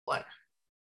One.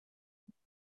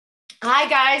 Hi,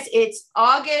 guys. It's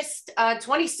August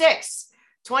 26th,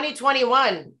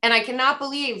 2021. And I cannot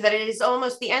believe that it is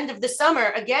almost the end of the summer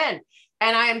again.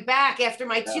 And I am back after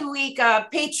my 2-week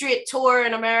Patriot tour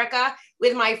in America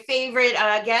with my favorite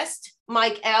guest,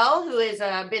 Mike L., who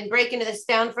has been breaking this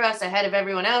down for us ahead of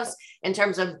everyone else in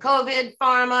terms of COVID,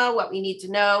 pharma, what we need to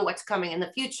know, what's coming in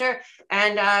the future,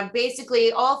 and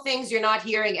basically all things you're not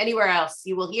hearing anywhere else.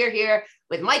 You will hear here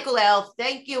with Michael L.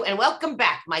 Thank you, and welcome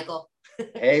back, Michael.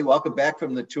 Hey, welcome back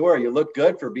from the tour. You look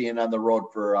good for being on the road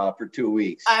for 2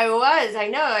 weeks. I know.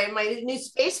 I have my new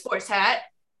Space Force hat.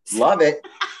 Love it.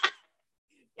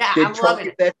 Yeah, Did I'm Trump loving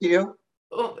give it. that to you?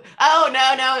 Oh no!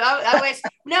 I always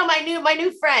no. My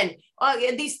new friend. Oh,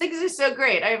 these things are so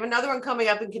great. I have another one coming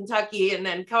up in Kentucky, and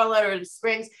then Colorado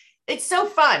Springs. It's so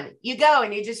fun. You go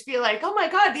and you just feel like, oh my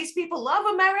God, these people love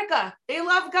America. They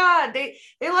love God. They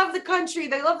love the country.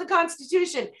 They love the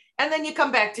Constitution. And then you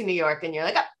come back to New York, and you're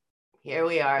like, oh, here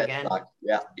we are again.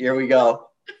 Yeah, here we go.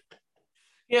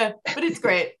 Yeah, but it's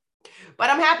great. But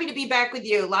I'm happy to be back with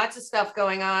you. Lots of stuff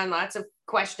going on. Lots of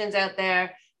questions out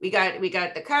there. We got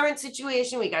the current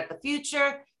situation. We got the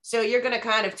future. So you're going to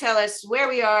kind of tell us where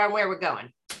we are and where we're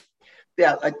going.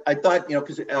 Yeah, I thought,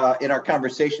 because in our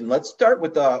conversation, let's start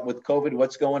with COVID,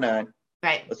 what's going on.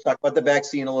 Right. Let's talk about the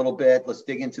vaccine a little bit. Let's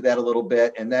dig into that a little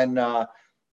bit. And then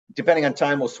depending on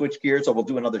time, we'll switch gears or we'll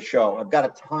do another show. I've got a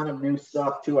ton of new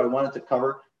stuff too I wanted to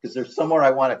cover because there's somewhere I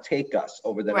want to take us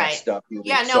over the next stuff.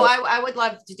 Yeah, no, I would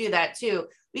love to do that too.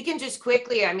 We can just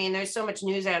quickly, I mean, there's so much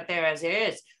news out there as it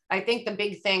is. I think the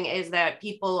big thing is that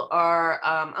people are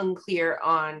unclear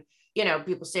on,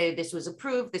 people say this was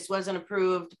approved, this wasn't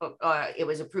approved, but it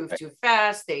was approved too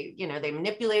fast. They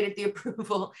manipulated the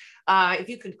approval. If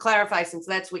you could clarify, since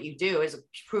that's what you do is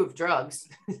approve drugs.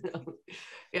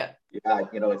 Yeah. Yeah,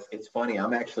 it's funny.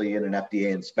 I'm actually in an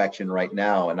FDA inspection right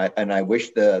now, and I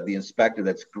wish the inspector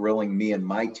that's grilling me and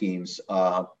my teams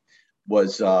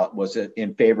was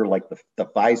in favor like the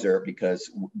Pfizer, because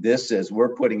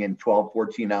we're putting in 12,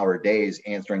 14-hour days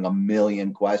answering a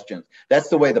million questions. That's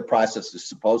the way the process is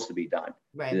supposed to be done.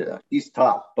 Right. Yeah, he's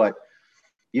tough, but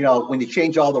when you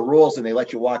change all the rules and they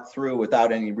let you walk through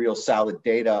without any real solid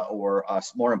data or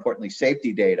more importantly,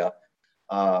 safety data,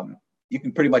 you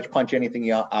can pretty much punch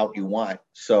anything out you want.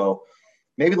 So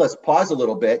maybe let's pause a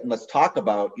little bit and let's talk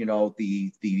about,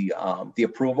 the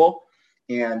approval.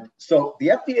 And so the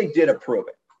FDA did approve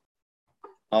it.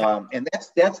 And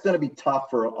that's going to be tough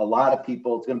for a lot of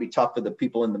people. It's going to be tough for the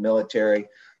people in the military,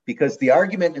 because the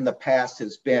argument in the past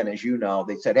has been, as you know,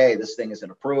 they said, hey, this thing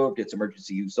isn't approved. It's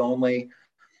emergency use only.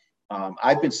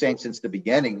 I've been saying since the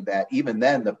beginning that even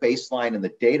then the baseline and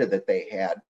the data that they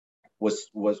had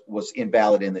was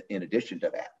invalid in addition to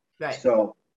that. Right.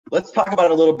 So let's talk about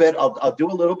it a little bit. I'll do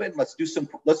a little bit. And let's do some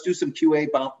QA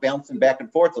bouncing back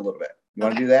and forth a little bit. You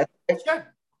want to do that?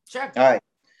 Sure. All right.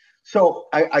 So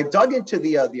I dug into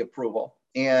the approval,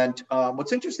 and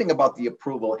what's interesting about the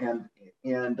approval, and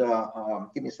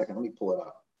give me a second. Let me pull it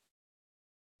up.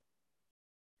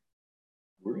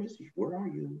 Where is he? Where are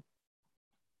you?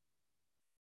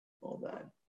 Hold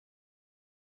on.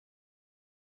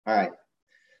 All right.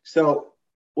 So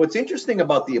what's interesting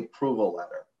about the approval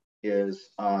letter is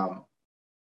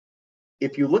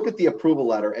if you look at the approval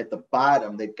letter at the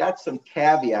bottom, they've got some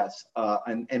caveats.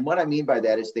 And what I mean by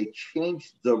that is they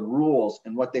changed the rules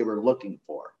and what they were looking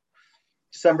for.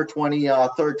 December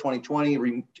 23rd,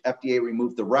 2020, FDA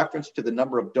removed the reference to the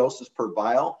number of doses per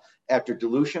vial after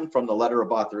dilution from the letter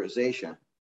of authorization,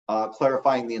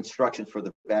 clarifying the instructions for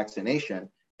the vaccination.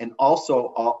 And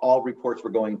also all reports were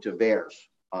going to VAERS.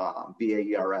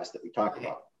 VAERS that we talked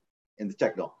about in the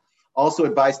technical. Also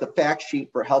advised the fact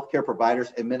sheet for healthcare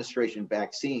providers administration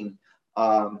vaccine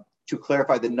to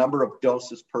clarify the number of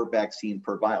doses per vaccine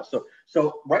per vial.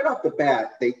 So right off the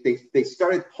bat, they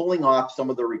started pulling off some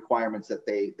of the requirements that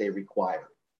they require.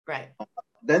 Right.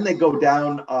 Then they go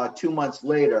down 2 months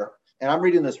later, and I'm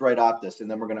reading this right off this,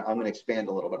 and then I'm gonna expand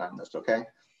a little bit on this. Okay.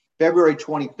 February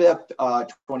 25th,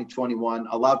 2021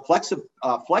 allowed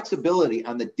flexibility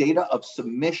on the data of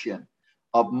submission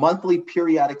of monthly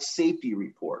periodic safety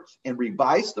reports and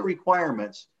revised the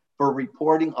requirements for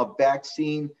reporting of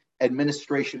vaccine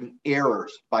administration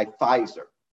errors by Pfizer.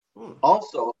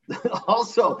 Also,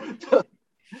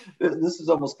 this is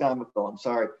almost comical, I'm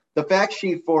sorry. The fact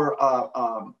sheet for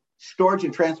storage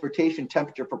and transportation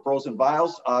temperature for frozen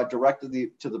vials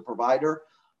directed to the provider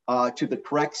to the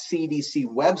correct CDC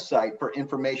website for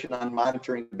information on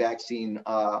monitoring vaccine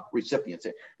recipients.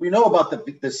 We know about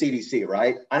the CDC,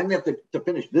 right? I didn't have to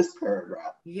finish this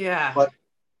paragraph. Yeah. But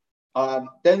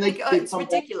then it's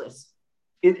ridiculous.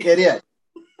 It is.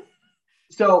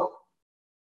 So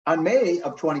On May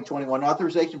of 2021,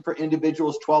 authorization for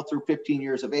individuals 12 through 15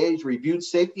 years of age reviewed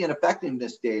safety and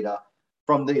effectiveness data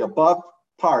from the above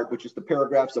part, which is the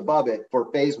paragraphs above it,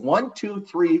 for phase 1, 2,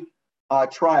 3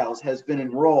 trials has been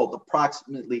enrolled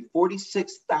approximately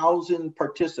 46,000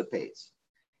 participants,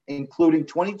 including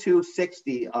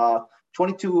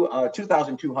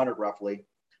 2,200 roughly.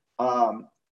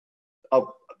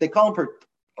 They call them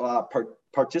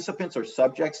participants or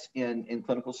subjects in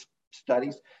clinical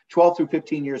studies, 12 through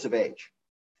 15 years of age.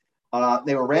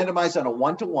 They were randomized on a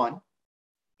 1-to-1.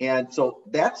 And so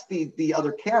that's the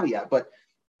other caveat. But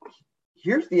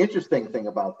here's the interesting thing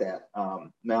about that,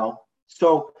 Mel.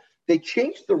 So they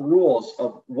changed the rules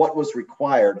of what was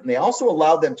required, and they also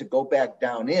allowed them to go back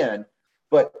down in.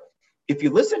 But if you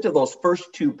listen to those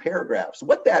first two paragraphs,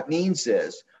 what that means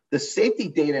is the safety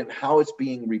data and how it's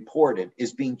being reported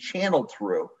is being channeled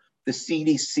through the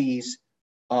CDC's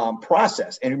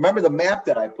process. And remember the map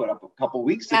that I put up a couple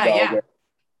weeks ago,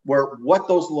 where what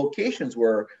those locations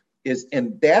were is,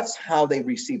 and that's how they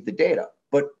received the data.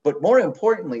 But more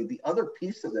importantly, the other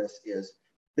piece of this is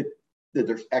that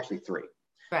there's actually three.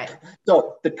 Right.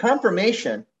 So the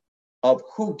confirmation of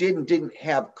who did and didn't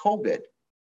have COVID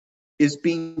is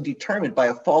being determined by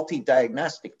a faulty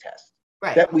diagnostic test.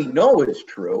 Right. That we know is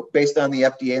true based on the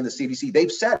FDA and the CDC. They've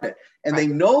said it, and they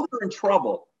know they're in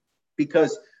trouble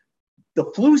because the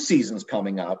flu season's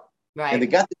coming up, and they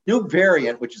got the new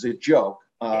variant, which is a joke.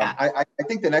 I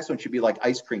think the next one should be like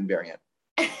ice cream variant.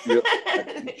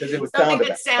 Because it would something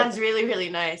that sounds really, really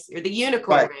nice. Or the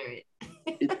unicorn variant.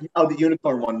 The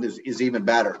unicorn one is even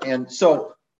better. And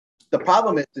so the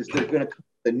problem is there's going to come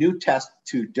the new test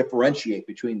to differentiate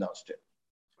between those two.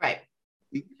 Right.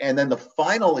 And then the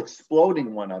final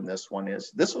exploding one on this one is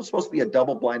this was supposed to be a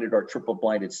double-blinded or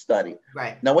triple-blinded study.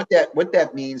 Right. Now, what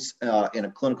that means in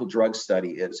a clinical drug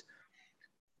study is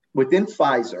within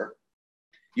Pfizer,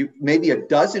 maybe a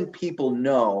dozen people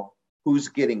know who's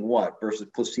getting what versus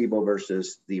placebo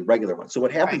versus the regular one. So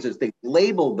what happens is they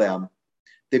label them,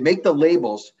 they make the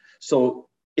labels. So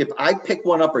if I pick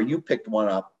one up or you picked one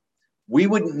up, we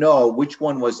wouldn't know which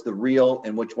one was the real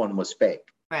and which one was fake.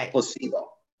 Right. Placebo.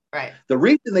 Right. The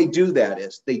reason they do that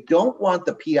is they don't want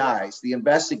the PIs, the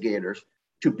investigators,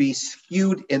 to be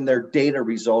skewed in their data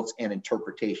results and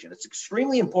interpretation. It's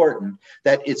extremely important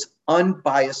that it's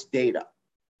unbiased data.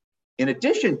 In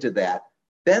addition to that,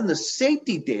 then the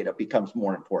safety data becomes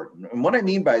more important. And what I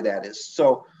mean by that is,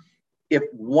 so if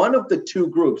one of the two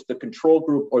groups, the control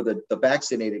group or the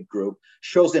vaccinated group,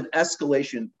 shows an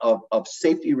escalation of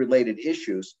safety related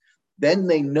issues, then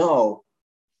they know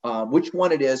which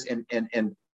one it is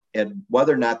and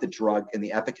whether or not the drug and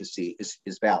the efficacy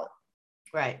is valid.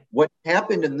 Right. What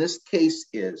happened in this case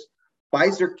is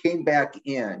Pfizer came back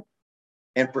in,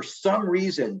 and for some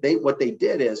reason, what they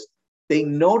did is they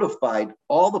notified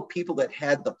all the people that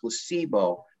had the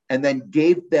placebo and then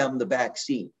gave them the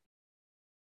vaccine.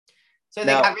 So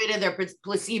they got rid of their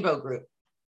placebo group.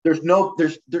 There's no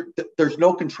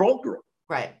control group.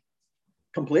 Right.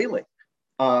 Completely.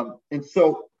 And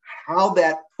so how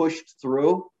that pushed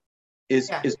through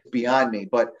is beyond me.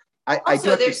 But I do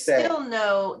have to say,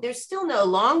 there's still no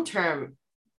long-term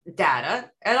data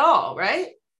at all, right?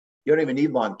 You don't even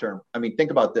need long-term. I mean,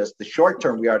 think about this. The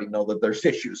short-term, we already know that there's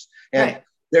issues. And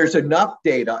there's enough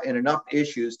data and enough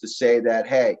issues to say that,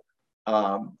 hey,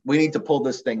 we need to pull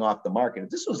this thing off the market. If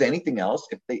this was anything else,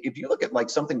 if you look at like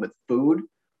something with food,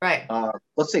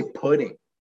 let's say pudding,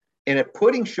 and if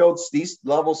pudding showed these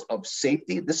levels of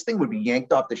safety, this thing would be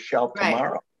yanked off the shelf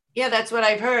tomorrow. Yeah, that's what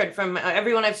I've heard from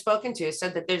everyone I've spoken to,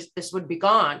 said that this would be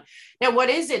gone. Now, what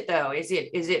is it though? Is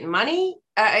it money?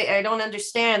 I don't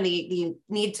understand the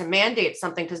need to mandate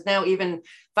something, because now even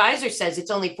Pfizer says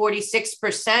it's only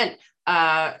 46%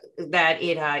 that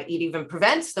it even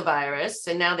prevents the virus,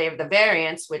 and now they have the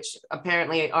variants, which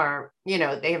apparently are,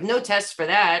 they have no tests for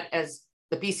that, as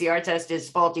the PCR test is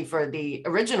faulty for the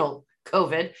original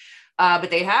COVID.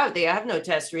 But they have no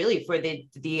test really for the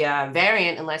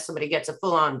variant unless somebody gets a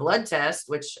full-on blood test,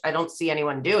 which I don't see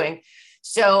anyone doing.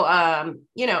 So,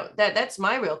 that's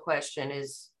my real question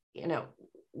is,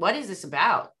 what is this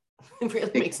about? It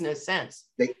really makes no sense.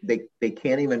 They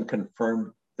can't even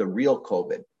confirm the real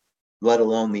COVID, let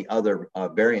alone the other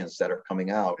variants that are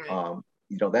coming out. Right.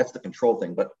 That's the control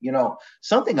thing. But,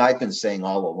 something I've been saying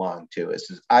all along too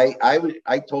is I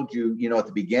told you, at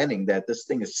the beginning that this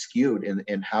thing is skewed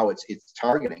in how it's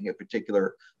targeting a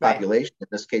particular population, in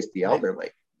this case, the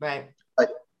elderly. Right.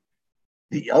 But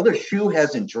the other shoe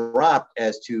hasn't dropped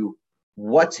as to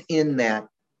what's in that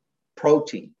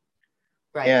protein.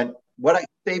 Right. And what I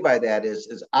say by that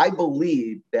is I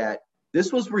believe that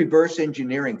This was reverse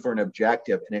engineering for an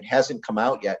objective, and it hasn't come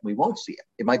out yet. We won't see it.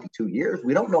 It might be 2 years.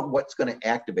 We don't know what's going to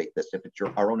activate this. If it's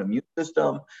our own immune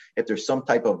system, if there's some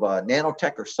type of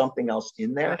nanotech or something else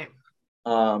in there.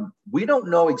 Right. We don't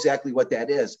know exactly what that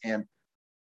is. And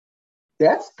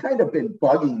that's kind of been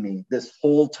bugging me this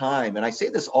whole time. And I say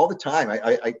this all the time.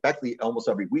 I actually almost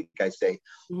every week I say,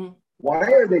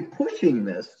 why are they pushing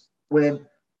this when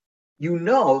you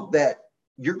know that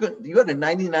you had a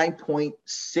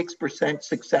 99.6%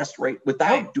 success rate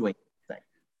without doing anything.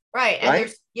 Right.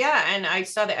 And and I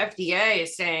saw the FDA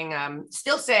is saying,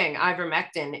 still saying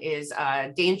ivermectin is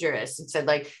dangerous. It said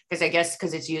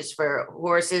because it's used for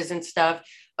horses and stuff.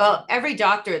 Well, every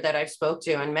doctor that I've spoke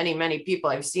to and many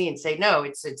people I've seen say, no,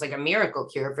 it's like a miracle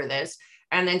cure for this.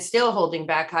 And then still holding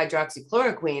back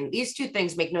hydroxychloroquine. These two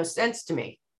things make no sense to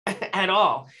me at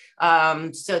all.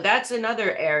 So that's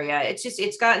another area.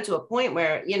 It's gotten to a point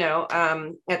where,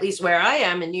 at least where I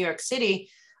am in New York City,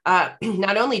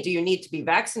 not only do you need to be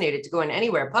vaccinated to go in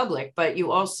anywhere public, but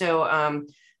you also,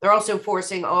 they're also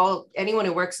forcing anyone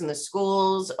who works in the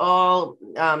schools, all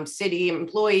city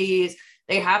employees,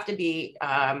 they have to be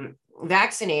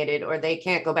vaccinated or they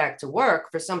can't go back to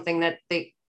work for something that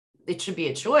it should be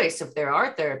a choice. If there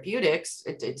are therapeutics,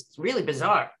 it's really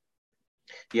bizarre.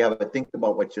 Yeah, but think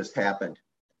about what just happened.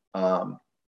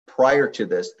 Prior to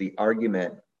this, the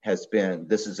argument has been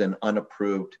this is an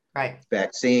unapproved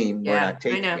vaccine. We're not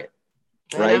taking it.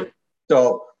 Right.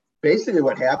 So basically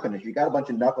what happened is you got a bunch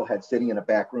of knuckleheads sitting in a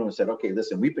back room and said, okay,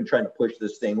 listen, we've been trying to push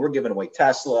this thing. We're giving away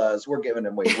Teslas. We're giving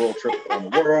away world trips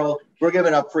around the world. We're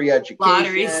giving up free education.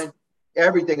 Lotteries.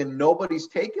 Everything. And nobody's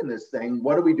taking this thing.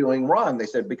 What are we doing wrong? They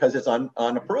said, because it's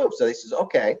unapproved. So they says,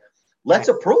 okay, let's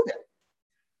approve it.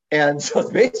 And so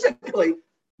basically,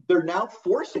 they're now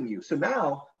forcing you. So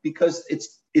now, because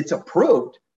it's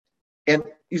approved, and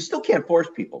you still can't force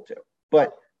people to,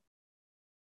 but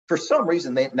for some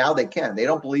reason, they can. They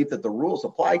don't believe that the rules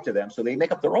apply to them, so they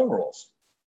make up their own rules.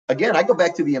 Again, I go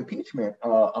back to the impeachment,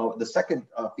 the second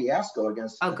fiasco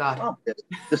against Trump.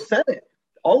 The Senate.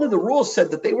 All of the rules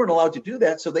said that they weren't allowed to do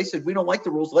that, so they said, we don't like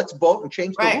the rules. Let's vote and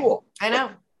change the rule. I know.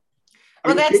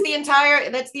 Well, that's the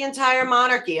entire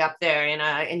monarchy up there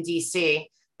in DC.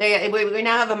 We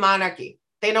now have a monarchy.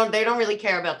 They don't really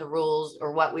care about the rules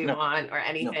or what we want or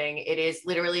anything. No. It is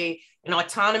literally an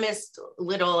autonomous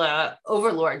little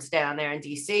overlords down there in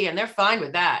DC, and they're fine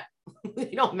with that.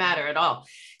 They don't matter at all.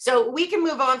 So we can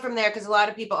move on from there because a lot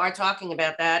of people are talking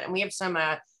about that, and we have some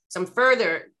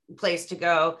further place to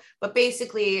go. But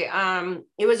basically,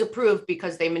 it was approved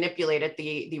because they manipulated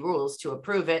the rules to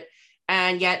approve it.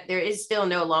 And yet there is still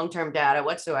no long-term data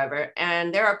whatsoever.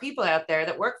 And there are people out there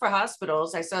that work for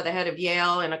hospitals. I saw the head of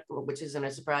Yale, which isn't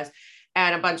a surprise,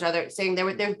 and a bunch of others saying there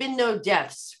have been no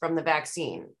deaths from the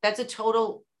vaccine. That's a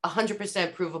total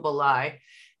 100% provable lie.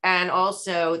 And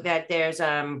also that there's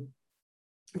again,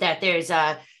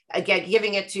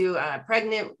 giving it to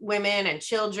pregnant women and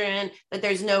children, that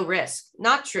there's no risk.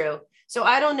 Not true. So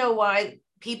I don't know why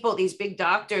people, these big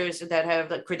doctors that have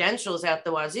the credentials out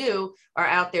the wazoo, are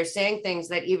out there saying things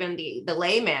that even the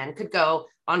layman could go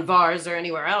on VARs or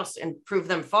anywhere else and prove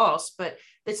them false. But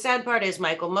the sad part is,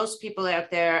 Michael, most people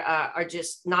out there are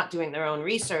just not doing their own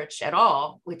research at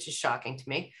all, which is shocking to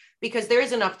me, because there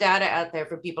is enough data out there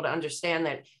for people to understand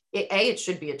that it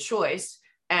should be a choice.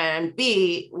 And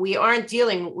B, we aren't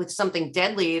dealing with something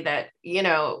deadly that, you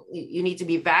need to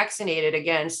be vaccinated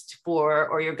against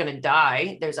or you're going to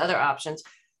die. There's other options.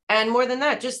 And more than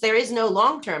that, just there is no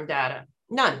long-term data,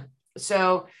 none.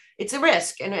 So it's a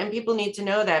risk and people need to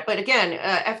know that. But again,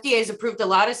 FDA has approved a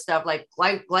lot of stuff like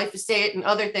glyphosate and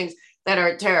other things that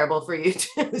are terrible for you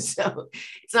too. So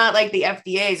it's not like the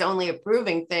FDA is only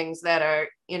approving things that are,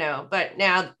 but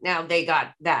now they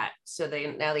got that. So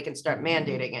now they can start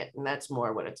mandating it. And that's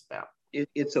more what it's about.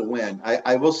 It's a win.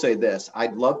 I will say this.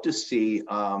 I'd love to see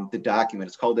the document.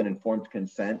 It's called an informed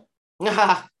consent.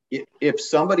 If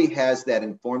somebody has that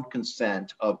informed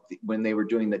consent of when they were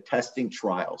doing the testing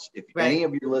trials, if any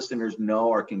of your listeners know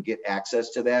or can get access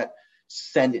to that,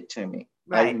 send it to me.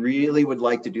 I really would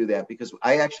like to do that because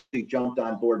I actually jumped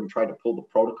on board and tried to pull the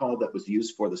protocol that was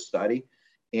used for the study,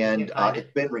 and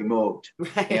it's been removed.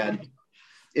 And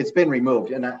it's been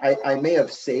removed. And I may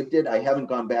have saved it. I haven't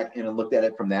gone back in and looked at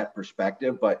it from that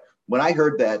perspective. But when I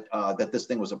heard that this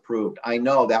thing was approved, I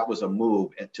know that was a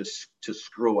move to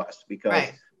screw us because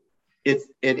it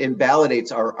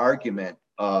invalidates our argument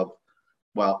of,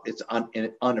 well, it's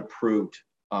an unapproved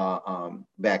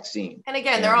vaccine. And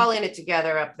again, they're all in it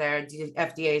together up there,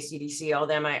 FDA, CDC, all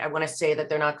them. I want to say that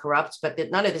they're not corrupt, but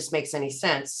none of this makes any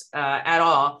sense at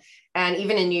all. And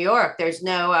even in New York, there's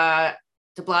no,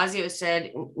 de Blasio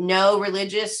said, no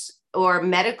religious or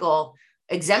medical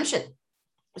exemption.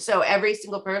 So every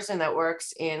single person that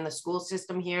works in the school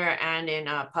system here and in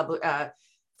public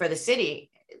for the city,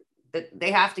 that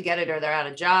they have to get it or they're out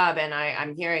of job. And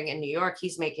I'm hearing in New York,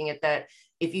 he's making it that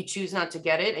if you choose not to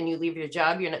get it and you leave your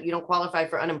job, you don't qualify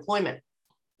for unemployment.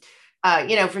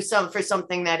 For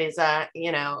something that is that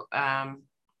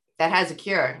has a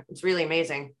cure. It's really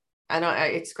amazing.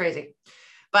 It's crazy.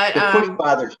 But the push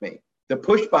bothers me. The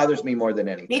push bothers me more than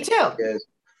anything. Me too.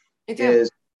 Is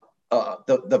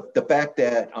the fact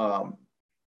that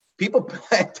people,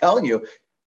 I'm telling you,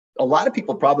 a lot of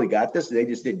people probably got this. They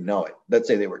just didn't know it. Let's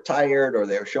say they were tired or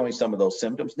they were showing some of those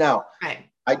symptoms. Now, right.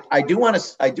 I do want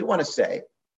to say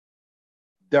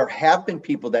there have been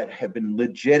people that have been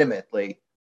legitimately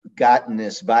gotten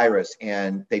this virus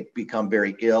and they've become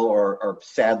very ill or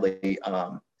sadly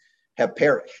have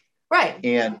perished. Right.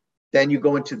 And then you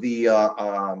go into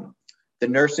the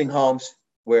nursing homes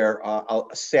where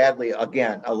sadly,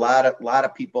 again, a lot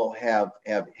of people have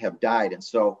died. And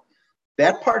so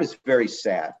that part is very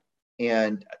sad.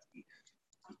 And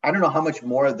I don't know how much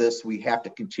more of this we have to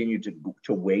continue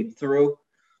to wade through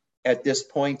at this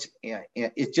point. And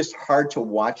it's just hard to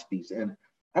watch these. And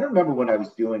I don't remember when I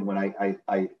was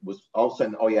was all of a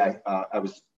sudden,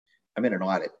 I'm in an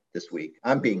audit this week.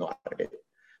 I'm being audited.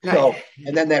 Right. So,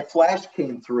 and then that flash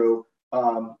came through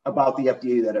about the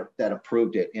FDA that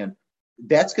approved it. And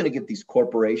that's going to give these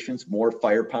corporations more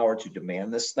firepower to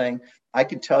demand this thing. I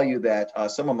can tell you that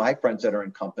some of my friends that are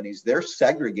in companies, they're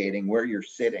segregating where you're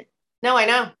sitting. No, I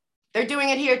know. They're doing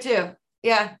it here too.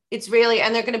 Yeah, it's really,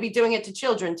 and they're going to be doing it to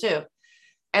children too.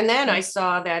 And then I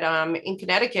saw that in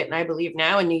Connecticut, and I believe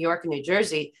now in New York and New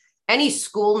Jersey, any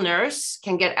school nurse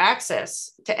can get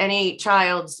access to any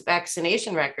child's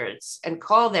vaccination records and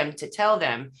call them to tell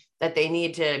them that they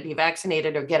need to be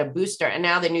vaccinated or get a booster. And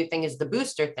now the new thing is the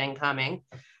booster thing coming.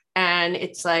 And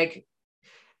it's like,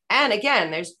 and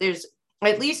again, there's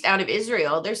at least out of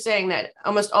Israel, they're saying that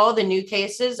almost all the new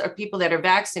cases are people that are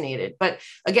vaccinated. But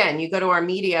again, you go to our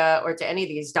media or to any of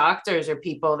these doctors or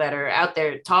people that are out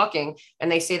there talking,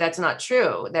 and they say that's not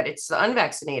true, that it's the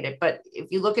unvaccinated. But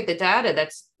if you look at the data,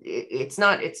 it's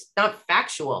not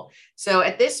factual. So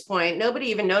at this point, nobody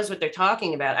even knows what they're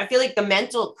talking about. I feel like the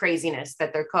mental craziness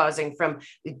that they're causing from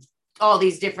all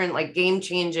these different like game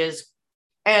changes.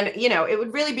 And, it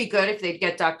would really be good if they'd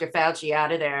get Dr. Fauci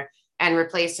out of there and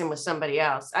replace him with somebody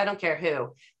else. I don't care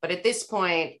who, but at this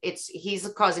point, he's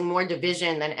causing more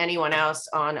division than anyone else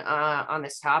on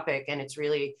this topic, and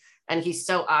and he's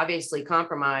so obviously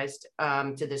compromised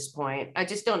to this point. I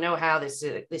just don't know how this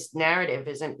narrative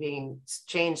isn't being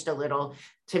changed a little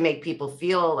to make people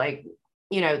feel like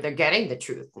they're getting the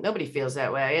truth. Nobody feels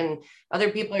that way, and other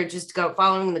people are just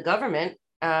following the government,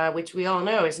 which we all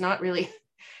know has not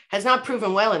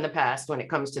proven well in the past when it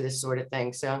comes to this sort of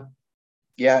thing. So.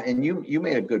 Yeah, and you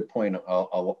made a good point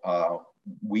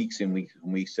weeks and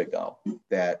weeks ago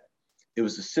that it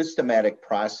was a systematic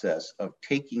process of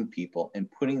taking people and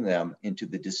putting them into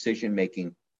the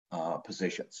decision-making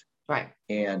positions. Right.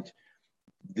 And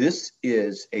this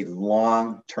is a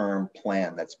long-term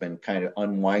plan that's been kind of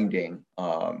unwinding.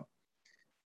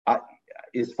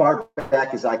 As far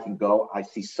back as I can go, I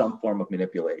see some form of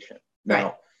manipulation.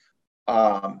 Now,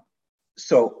 right.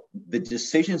 So the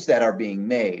decisions that are being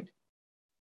made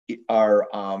are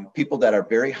people that are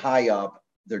very high up.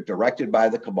 They're directed by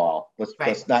the cabal.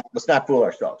 Let's not fool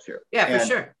ourselves here. Yeah, for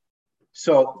sure.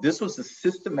 So this was a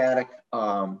systematic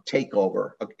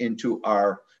takeover into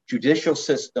our judicial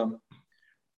system,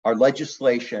 our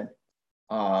legislation,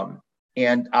 and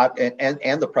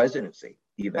the presidency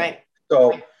even. Right.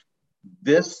 So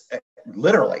this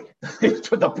literally,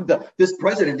 this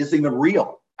president isn't even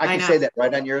real. I can say that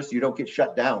right on yours. You don't get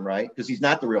shut down, right? Because he's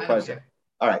not the real president.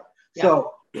 All right. Yeah.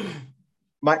 So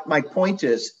my point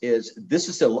is this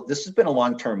has been a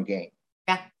long-term game.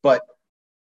 Yeah. But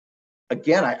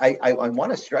again, I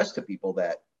want to stress to people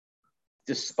that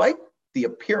despite the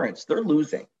appearance, they're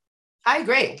losing. I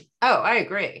agree. Oh, I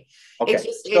agree. Okay.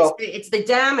 It's the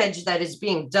damage that is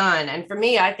being done. And for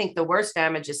me, I think the worst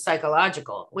damage is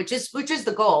psychological, which is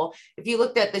the goal. If you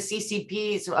looked at the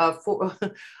CCP's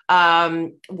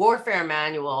warfare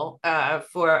manual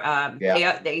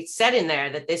they said in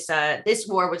there that this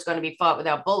war was going to be fought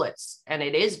without bullets, and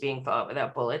it is being fought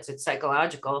without bullets. It's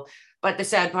psychological. But the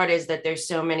sad part is that there's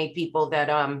so many people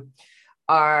that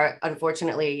are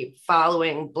unfortunately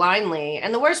following blindly.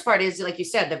 And the worst part is, like you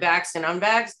said, the vaxxed and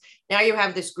unvaxxed. Now you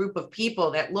have this group of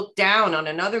people that look down on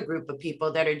another group of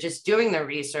people that are just doing their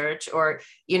research or,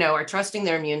 are trusting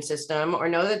their immune system or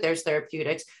know that there's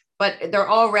therapeutics, but they're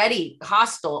already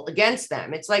hostile against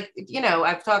them. It's like,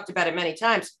 I've talked about it many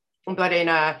times, but in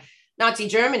Nazi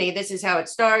Germany, this is how it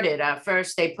started.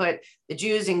 First, they put the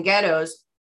Jews in ghettos,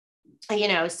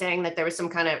 saying that there was some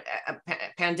kind of a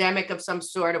pandemic of some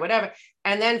sort or whatever.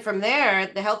 And then from there,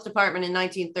 the health department in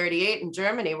 1938 in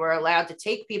Germany were allowed to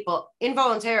take people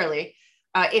involuntarily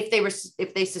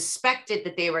if they suspected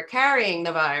that they were carrying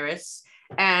the virus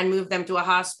and move them to a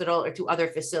hospital or to other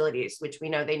facilities, which we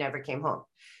know they never came home.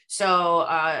 So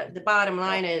the bottom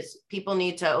line is people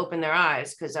need to open their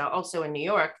eyes, because also in New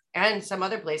York and some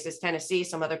other places, Tennessee,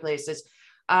 some other places,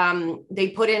 they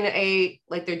put in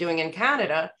like they're doing in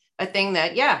Canada, a thing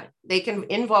that, they can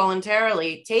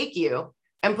involuntarily take you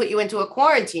and put you into a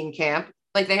quarantine camp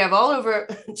like they have all over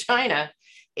China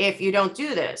if you don't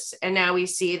do this. And now we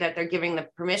see that they're giving the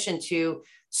permission to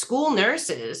school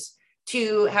nurses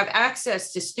to have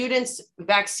access to students'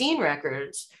 vaccine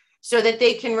records so that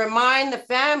they can remind the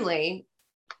family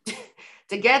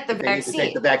to get the vaccine. Need to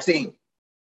take the vaccine.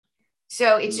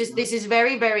 So it's just, this is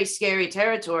very, very scary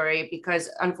territory, because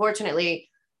unfortunately,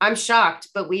 I'm shocked,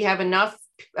 but we have enough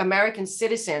American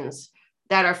citizens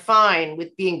that are fine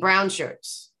with being brown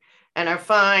shirts and are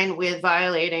fine with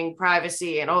violating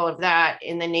privacy and all of that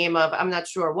in the name of, I'm not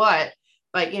sure what,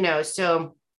 but,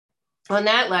 so on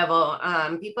that level,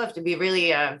 people have to be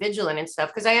really vigilant and stuff.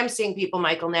 Because I am seeing people,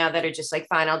 Michael, now that are just like,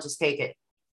 fine, I'll just take it.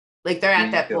 Like they're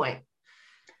at that point.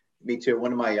 Me too.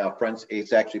 One of my friends,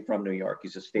 he's actually from New York.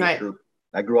 He's a state troop.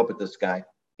 I grew up with this guy,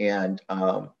 and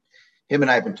him and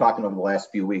I have been talking over the last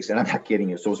few weeks, and I'm not kidding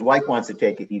you. So his wife wants to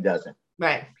take it. He doesn't.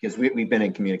 Right. Because we've been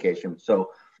in communication.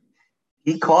 So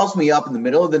he calls me up in the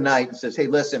middle of the night and says, hey,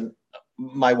 listen,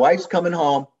 my wife's coming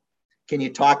home. Can you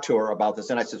talk to her about this?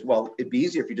 And I says, well, it'd be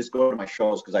easier if you just go to my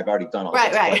shows, because I've already done all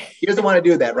this. Right. He doesn't want to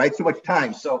do that, right? Too much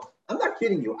time. So I'm not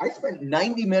kidding you. I spent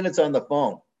 90 minutes on the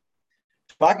phone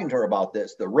talking to her about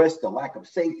this, the risk, the lack of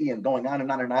safety, and going on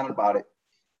and on and on about it.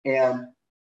 And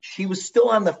she was still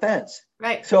on the fence.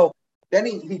 Right. So then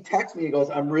he texts me, he goes,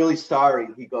 I'm really sorry.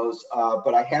 He goes,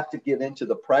 but I have to give in to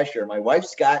the pressure. My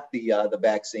wife's got the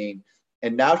vaccine,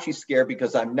 and now she's scared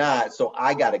because I'm not. So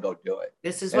I got to go do it.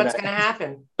 This is what's going to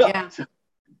happen. Yeah. So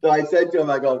I said to him,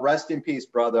 I go, rest in peace,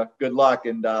 brother. Good luck,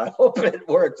 and hope it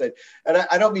works. And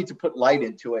I don't mean to put light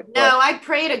into it. No, I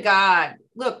pray to God.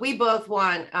 Look, we both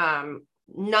want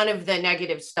none of the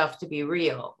negative stuff to be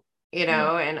real,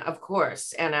 and of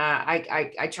course, and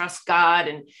I trust God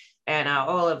and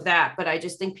all of that. But I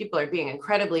just think people are being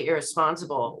incredibly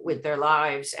irresponsible with their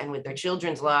lives and with their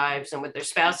children's lives and with their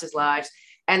spouses' lives.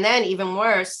 And then even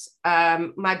worse,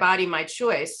 my body, my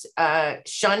choice,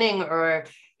 shunning or,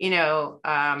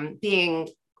 being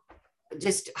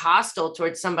just hostile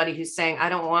towards somebody who's saying, I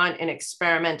don't want an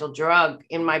experimental drug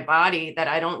in my body that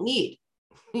I don't need.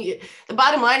 The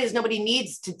bottom line is nobody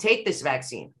needs to take this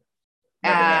vaccine.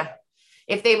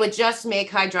 If they would just make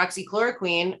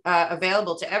hydroxychloroquine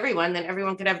available to everyone, then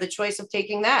everyone could have the choice of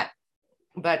taking that.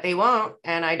 But they won't.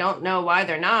 And I don't know why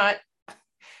they're not,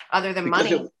 other than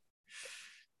money.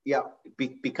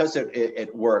 Because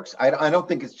it works. I don't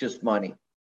think it's just money.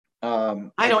 I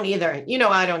don't either.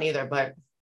 I don't either, but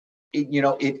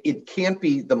it can't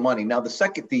be the money. Now,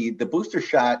 the booster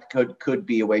shot could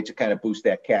be a way to kind of boost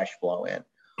that cash flow in.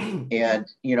 And,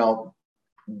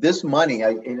 this money,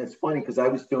 and it's funny because I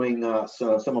was doing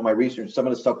some of my research, some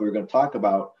of the stuff we were going to talk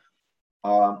about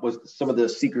was some of the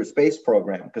secret space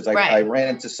program, because I ran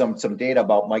into some data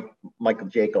about Michael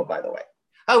Jaco, by the way.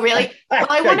 Oh, really? Well,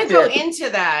 I want to go into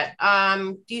that.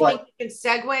 Do you think you can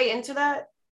segue into that?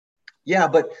 Yeah,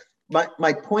 but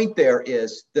my point there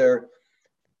is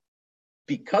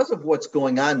because of what's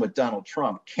going on with Donald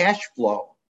Trump, cash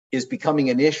flow is becoming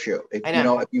an issue.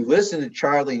 If you listen to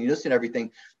Charlie and you listen to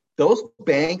everything, those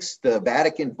banks, the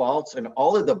Vatican vaults, and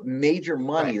all of the major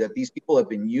money that these people have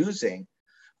been using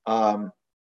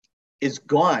is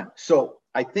gone. So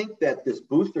I think that this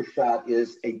booster shot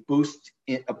is a boost.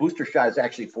 A booster shot is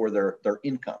actually for their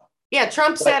income. Yeah,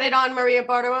 Trump said it on Maria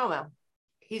Bartiromo.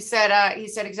 He said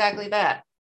exactly that.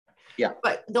 Yeah.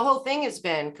 But the whole thing has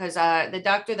been because the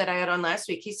doctor that I had on last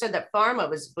week, he said that Pharma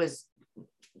was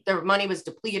their money was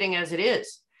depleting as it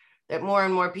is. That more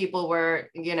and more people were,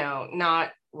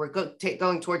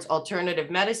 going towards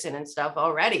alternative medicine and stuff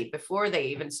already before they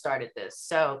even started this.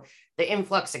 So the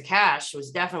influx of cash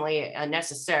was definitely a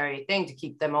necessary thing to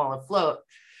keep them all afloat.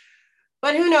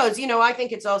 But who knows? I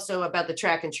think it's also about the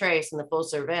track and trace and the full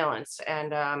surveillance.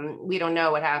 And we don't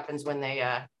know what happens when they,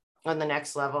 on the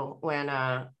next level, when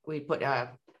we put,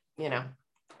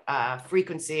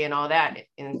 frequency and all that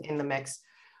in the mix.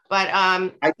 But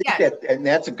I think that, and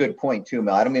that's a good point too,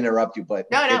 Mel. I don't mean to interrupt you,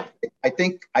 but no. I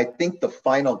think the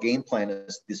final game plan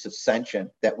is this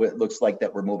ascension that it looks like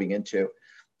that we're moving into,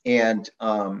 and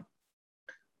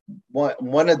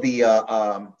one of the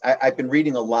I've been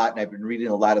reading a lot, and I've been reading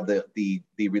a lot of the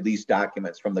release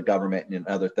documents from the government and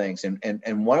other things,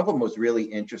 and one of them was really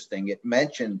interesting. It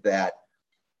mentioned that,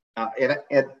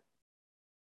 and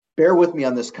bear with me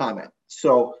on this comment.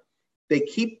 So they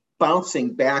keep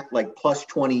bouncing back like plus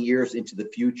 20 years into the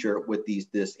future with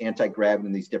this anti-gravity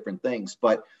and these different things,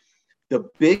 but the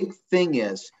big thing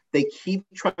is they keep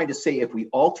trying to say, if we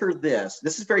alter this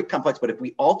is very complex, but if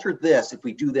we alter this, if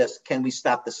we do this, can we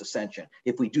stop this ascension?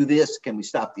 If we do this, can we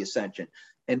stop the ascension?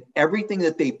 And everything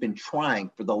that they've been trying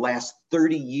for the last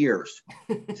 30 years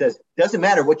says, doesn't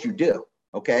matter what you do,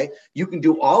 okay? You can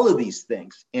do all of these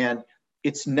things, and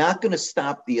it's not going to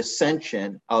stop the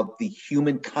ascension of the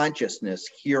human consciousness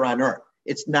here on Earth.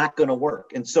 It's not going to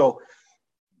work. And so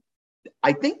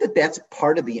I think that that's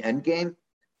part of the end game,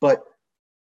 but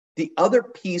the other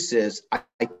piece is, I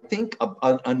think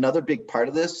another big part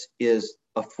of this is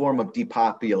a form of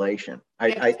depopulation.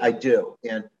 I do.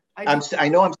 And I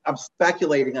know I'm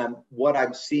speculating on what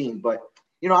I'm seeing, but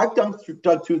I've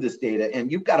dug through this data,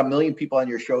 and you've got 1 million people on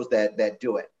your shows that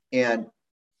do it. And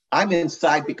I'm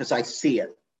inside because I see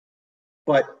it.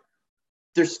 But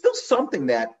there's still something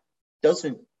that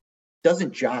doesn't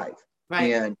jive.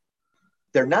 Right. And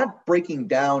they're not breaking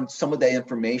down some of the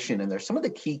information, and there's some of the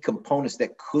key components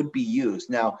that could be used.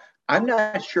 Now, I'm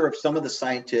not sure if some of the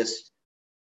scientists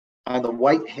on the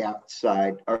white hat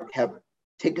side have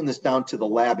taken this down to the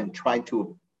lab and tried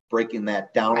to breaking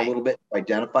that down a little bit to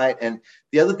identify it. And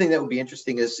the other thing that would be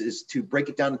interesting is to break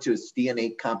it down into its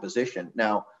DNA composition.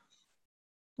 Now,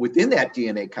 within that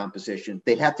DNA composition,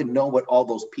 they have to know what all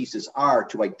those pieces are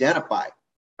to identify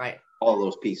all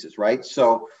those pieces, right?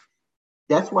 So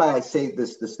that's why I say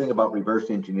this thing about reverse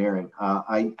engineering.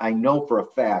 I know for a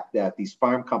fact that these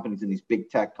farm companies and these big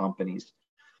tech companies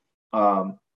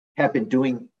have been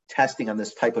doing testing on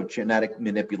this type of genetic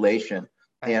manipulation.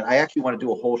 And I actually want to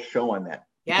do a whole show on that,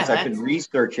 because I've been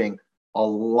researching a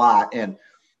lot. And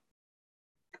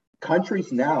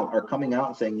countries now are coming out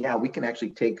and saying, yeah, we can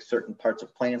actually take certain parts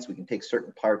of plants, we can take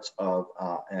certain parts of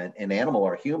an animal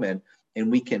or a human,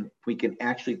 and we can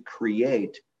actually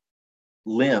create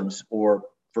limbs or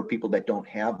for people that don't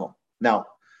have them. Now,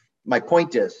 my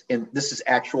point is, and this is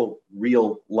actual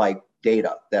real life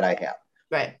data that I have.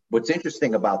 Right. What's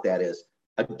interesting about that is,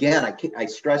 again, I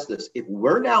stress this, if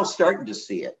we're now starting to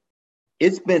see it,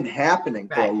 it's been happening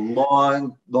for a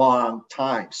long, long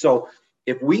time. So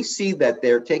if we see that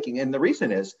they're taking, and the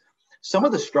reason is some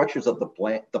of the structures of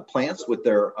the plants with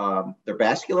their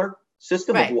vascular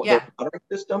system, their watering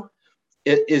system,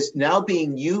 it is now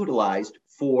being utilized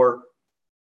for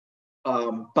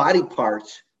body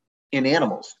parts in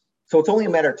animals. So it's only a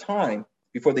matter of time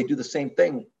before they do the same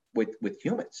thing with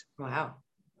humans. Wow.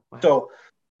 So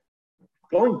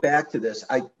going back to this,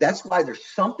 that's why there's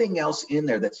something else in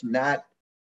there that's not,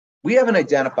 we haven't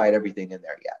identified everything in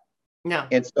there yet. No.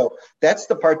 And so that's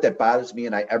the part that bothers me.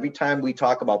 And every time we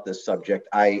talk about this subject,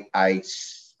 I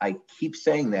keep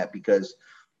saying that, because,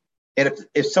 and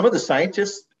if some of the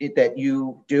scientists that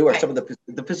you do, or some of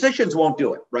the physicians won't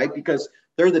do it, right? Because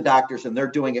they're the doctors and they're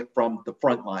doing it from the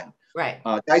front line. Right.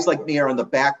 Guys like me are on the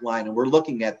back line, and we're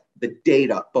looking at the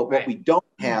data. But what we don't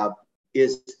have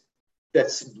is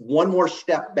that's one more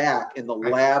step back in the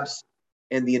labs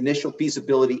and the initial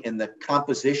feasibility and the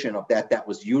composition of that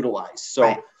was utilized.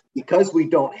 So because we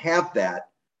don't have that,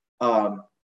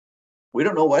 we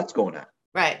don't know what's going on.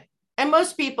 Right. And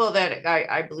most people that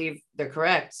I believe they're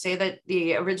correct say that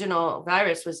the original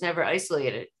virus was never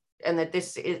isolated, and that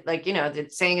this is that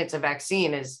saying it's a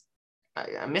vaccine is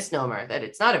a misnomer, that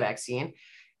it's not a vaccine.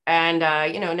 And,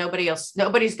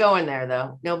 nobody's going there,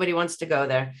 though. Nobody wants to go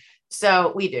there.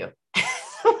 So we do.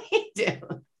 We do.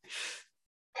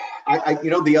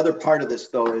 The other part of this,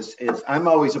 though, is I'm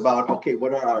always about, okay,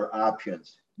 what are our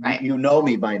options? Right. You know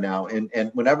me by now.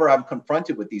 And whenever I'm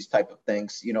confronted with these type of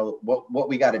things, what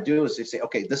we got to do is to say,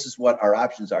 okay, this is what our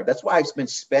options are. That's why I've been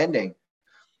spending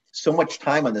so much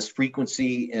time on this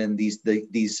frequency and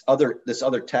this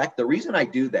other tech. The reason I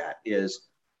do that is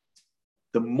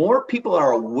the more people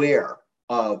are aware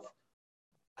of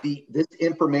this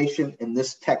information and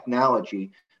this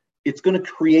technology, it's going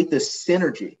to create this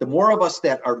synergy. The more of us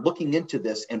that are looking into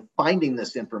this and finding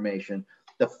this information,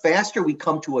 the faster we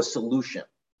come to a solution.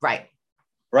 Right.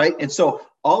 Right. And so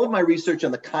all of my research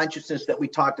on the consciousness that we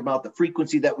talked about, the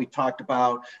frequency that we talked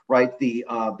about, right, the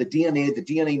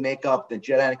DNA makeup, the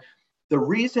genetic, the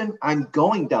reason I'm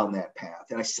going down that path,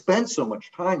 and I spend so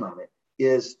much time on it,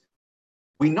 is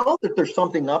we know that there's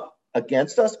something up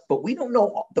against us, but we don't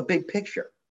know the big picture.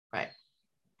 Right.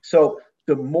 So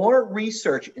the more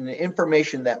research and the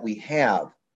information that we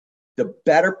have, the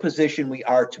better position we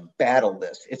are to battle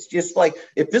this. It's just like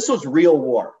if this was real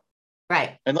war.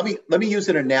 Right. And let me use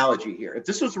an analogy here. If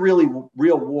this was really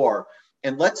real war,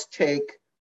 and let's take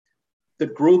the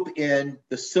group in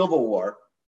the Civil War,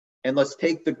 and let's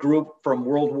take the group from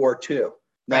World War II.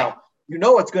 Now, right. You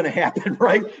know what's going to happen,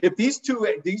 right? If these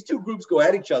two groups go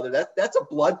at each other, that's a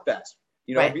bloodfest.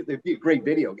 You know, right. it'd be a great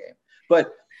video game.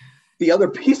 But the other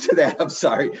piece of that,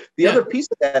 other piece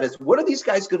of that is, what are these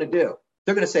guys going to do?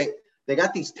 They're going to say, they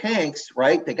got these tanks,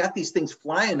 right? They got these things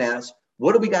flying at us.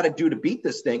 What do we got to do to beat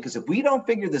this thing? Because if we don't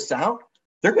figure this out,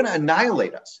 they're going to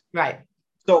annihilate us. Right.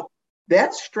 So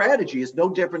that strategy is no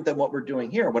different than what we're doing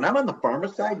here. When I'm on the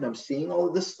pharma side and I'm seeing all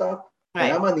of this stuff, right.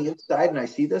 And I'm on the inside and I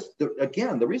see this,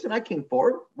 the reason I came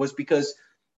forward was because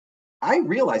I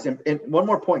realized, and one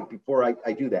more point before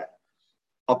I do that,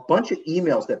 a bunch of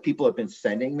emails that people have been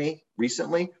sending me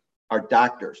recently are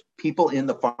doctors, people in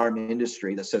the pharma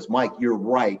industry that says, Mike, you're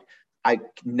right. I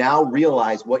now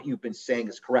realize what you've been saying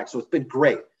is correct. So it's been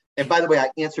great. And by the way,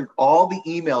 I answered all the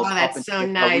emails up until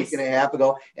a week and a half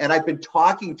ago. And I've been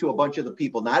talking to a bunch of the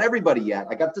people, not everybody yet.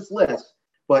 I got this list,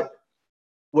 but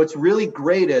what's really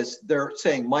great is they're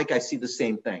saying, Mike, I see the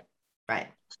same thing. Right.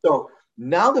 So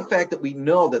now the fact that we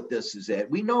know that this is it,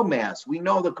 we know masks, we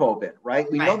know the COVID,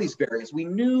 right? We know these variants. We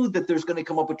knew that there's going to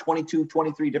come up with 22,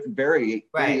 23 different variations.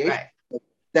 Right.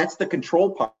 That's the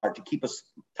control part to keep us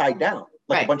tied down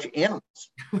like a bunch of animals.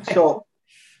 Right. So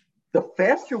the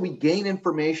faster we gain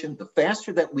information, the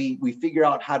faster that we figure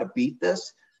out how to beat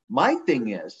this. My thing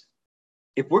is,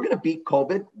 if we're going to beat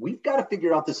COVID, we've got to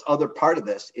figure out this other part of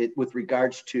this with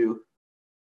regards to,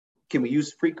 can we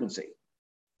use frequency?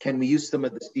 Can we use some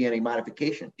of this DNA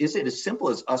modification? Is it as simple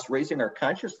as us raising our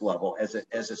conscious level as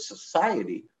a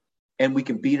society, and we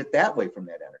can beat it that way from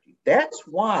that energy? That's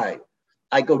why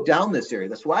I go down this area.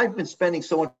 That's why I've been spending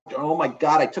so much. Oh my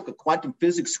God, I took a quantum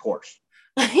physics course.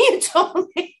 You told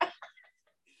me.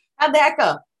 How'd that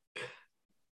go?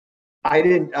 I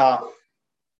didn't.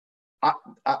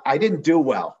 I didn't do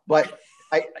well, but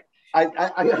I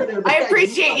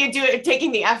appreciate you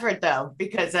taking the effort though,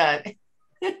 because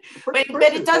but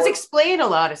it does explain a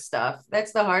lot of stuff.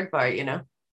 That's the hard part, you know.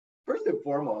 First and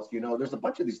foremost, there's a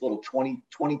bunch of these little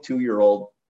 22-year-old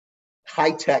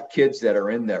high-tech kids that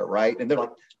are in there, right? And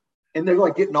they're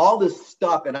like getting all this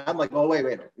stuff, and I'm like, oh wait,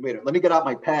 let me get out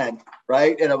my pen,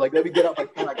 right? And I'm like, let me get out my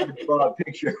pen. I can draw a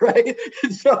picture, right?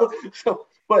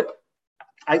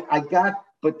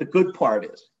 But the good part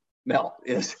is, Mel,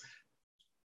 is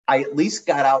I at least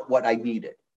got out what I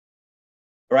needed,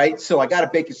 right? So I got to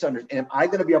make it understand. Am I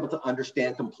going to be able to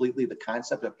understand completely the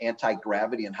concept of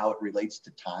anti-gravity and how it relates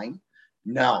to time?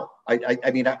 No, but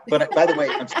by the way,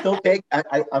 I'm still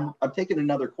I'm taking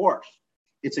another course.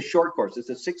 It's a short course. It's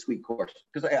a 6-week course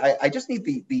because I just need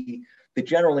the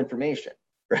general information,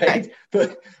 right?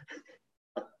 But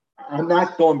I'm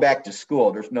not going back to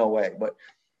school. There's no way. But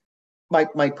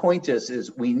my point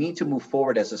is we need to move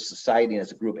forward as a society and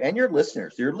as a group. And your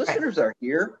listeners are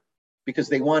here because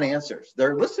they want answers.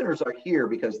 Their listeners are here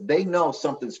because they know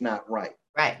something's not right.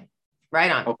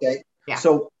 Right on. Okay. Yeah.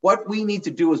 So what we need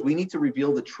to do is we need to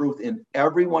reveal the truth in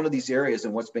every one of these areas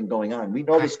and what's been going on. We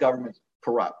know this government's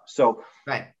corrupt. So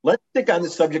let's stick on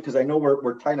this subject because I know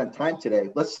we're tight on time today.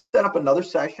 Let's set up another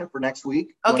session for next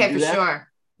week. Okay, for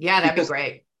sure. Yeah, that'd be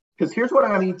great. Because here's what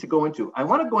I need to go into. I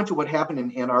want to go into what happened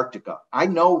in Antarctica. I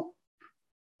know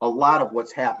a lot of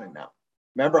what's happened now.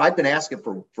 Remember, I've been asking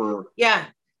for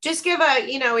just give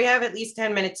we have at least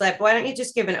 10 minutes left. Why don't you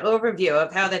just give an overview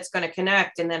of how that's going to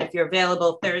connect? And then if you're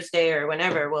available Thursday or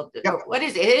whenever, what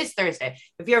is it? It is Thursday.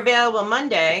 If you're available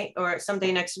Monday or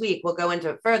someday next week, we'll go into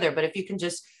it further. But if you can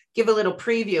just give a little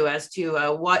preview as to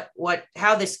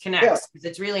how this connects, because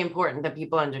it's really important that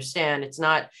people understand it's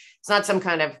not some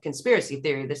kind of conspiracy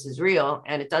theory. This is real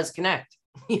and it does connect.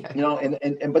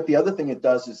 But the other thing it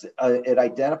does is it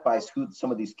identifies who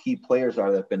some of these key players are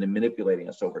that have been manipulating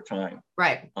us over time.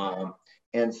 Right.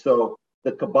 And so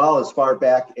the cabal, as far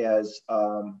back as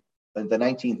the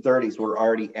 1930s, were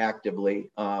already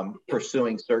actively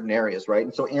pursuing certain areas, right?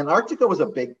 And so Antarctica was a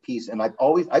big piece, and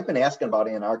I've been asking about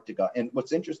Antarctica. And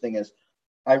what's interesting is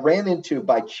I ran into,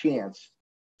 by chance,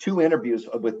 2 interviews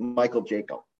with Michael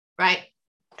Jaco. Right.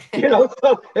 And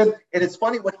it's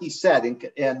funny what he said,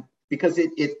 and because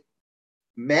it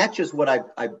matches what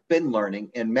I've been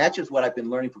learning and matches what I've been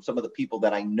learning from some of the people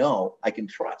that I know I can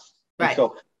trust. Right. And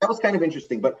so that was kind of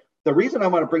interesting. But the reason I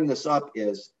want to bring this up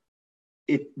is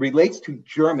it relates to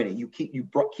Germany. You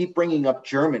keep bringing up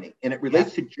Germany, and it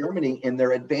relates to Germany and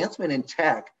their advancement in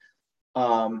tech,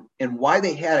 and why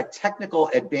they had a technical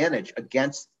advantage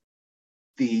against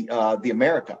the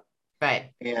America,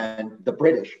 right, and the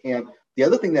British. And The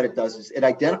other thing that it does is it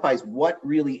identifies what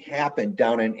really happened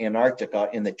down in Antarctica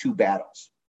in the two battles.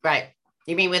 Right.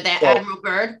 You mean with that So, Admiral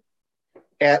Byrd?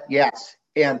 Yes.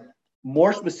 And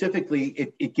more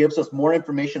specifically, it gives us more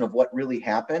information of what really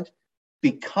happened,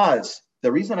 because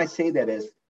the reason I say that is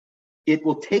it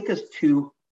will take us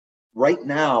to right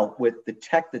now with the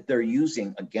tech that they're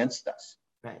using against us.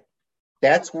 Right.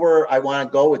 That's where I want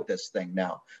to go with this thing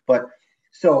now. But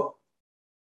so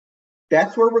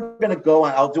that's where we're going to go.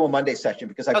 I'll do a Monday session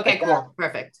because I've cool.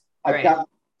 Perfect. I've got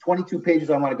 22 pages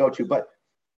I want to go to. But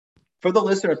for the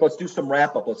listeners, let's do some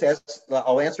wrap up.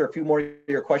 I'll answer a few more of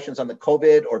your questions on the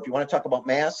COVID, or if you want to talk about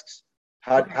masks,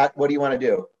 what do you want to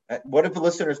do? What have the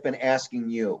listeners been asking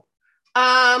you?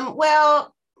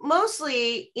 Well,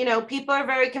 mostly, people are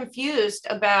very confused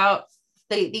about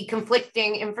the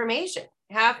conflicting information.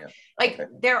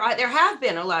 There have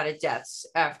been a lot of deaths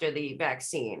after the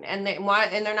vaccine, and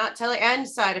they're not telling, and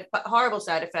horrible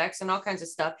side effects and all kinds of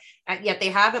stuff, and yet they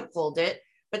haven't pulled it.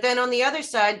 But then on the other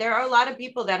side, there are a lot of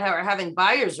people that are having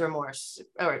buyer's remorse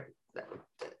or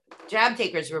jab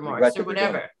taker's remorse or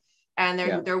whatever. And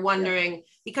they're wondering,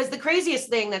 because the craziest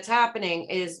thing that's happening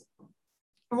is,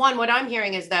 one, what I'm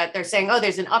hearing is that they're saying, oh,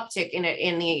 there's an uptick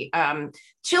in the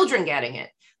children getting it.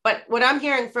 But what I'm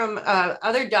hearing from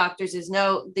other doctors is,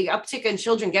 no, the uptick in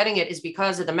children getting it is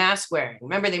because of the mask wearing.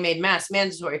 Remember, they made masks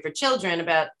mandatory for children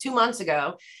about 2 months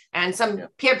ago, and some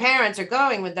parents are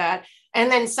going with that. And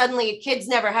then suddenly kids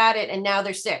never had it, and now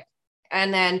they're sick.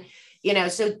 And then,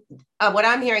 so what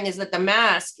I'm hearing is that the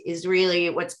mask is really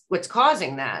what's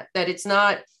causing that it's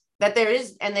not, that there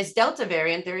is, and this Delta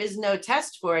variant, there is no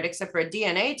test for it except for a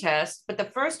DNA test, but the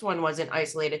first one wasn't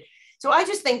isolated. So I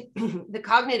just think the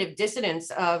cognitive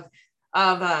dissonance of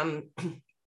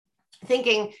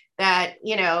thinking that,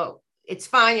 it's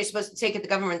fine, you're supposed to take it, the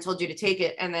government told you to take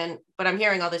it, and then, but I'm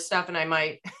hearing all this stuff and am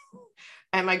I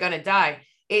going to die?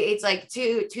 It's like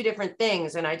two different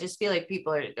things. And I just feel like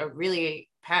people are really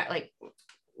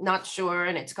not sure,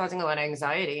 and it's causing a lot of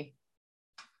anxiety.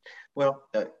 Well,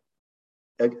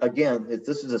 again,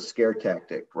 this is a scare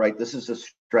tactic, right? This is a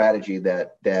strategy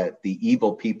that the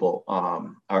evil people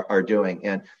are doing,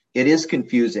 and it is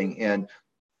confusing. And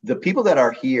the people that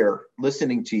are here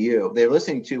listening to you, they're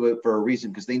listening to it for a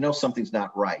reason, because they know something's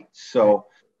not right. So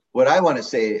what I want to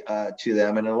say to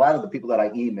them, and a lot of the people that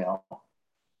I email,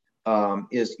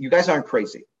 is you guys aren't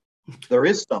crazy. There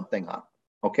is something up,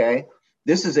 okay?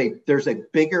 There's a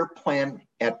bigger plan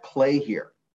at play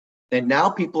here. And now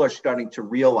people are starting to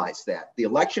realize that. The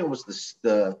election was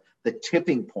the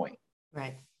tipping point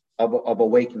of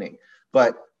awakening.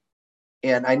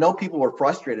 And I know people were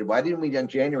frustrated. Why didn't we on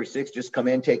January 6th just come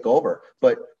in, take over?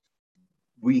 But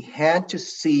we had to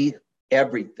see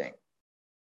everything.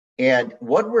 And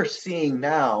what we're seeing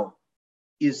now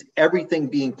is everything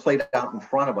being played out in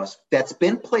front of us that's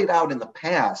been played out in the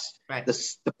past. Right.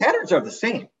 The patterns are the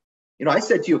same. I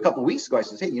said to you a couple of weeks ago, I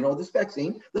said, hey, this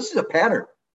vaccine, this is a pattern.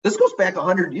 This goes back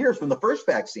 100 years from the first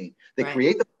vaccine. They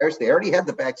create the virus. They already have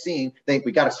the vaccine. They think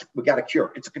we got a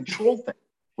cure. It's a control thing,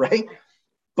 right?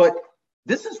 But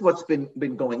this is what's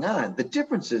been going on. The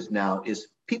difference is now is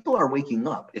people are waking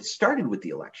up. It started with the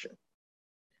election.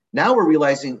 Now we're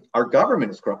realizing our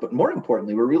government is corrupt, but more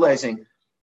importantly, we're realizing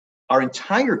our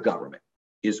entire government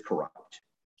is corrupt.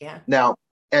 Yeah. Now,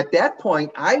 at that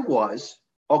point, I was,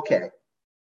 okay,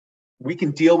 we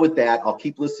can deal with that. I'll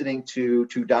keep listening to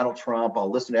Donald Trump. I'll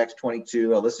listen to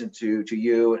X22. I'll listen to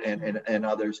you and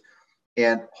others.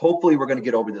 And hopefully we're going to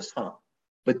get over this hump.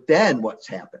 But then what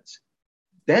happens?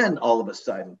 Then all of a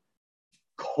sudden,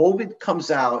 COVID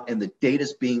comes out and the data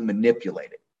is being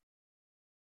manipulated.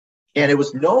 And it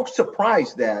was no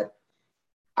surprise that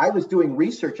I was doing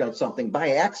research on something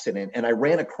by accident and I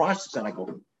ran across this and I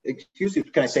go, excuse me,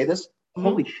 can I say this? Mm-hmm.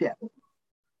 Holy shit.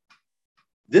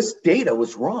 This data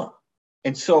was wrong.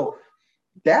 And so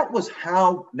that was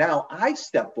how now I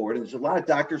step forward. And there's a lot of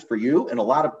doctors for you and a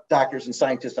lot of doctors and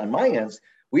scientists on my ends.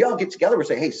 We all get together and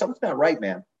say, hey, something's not right,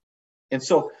 man. And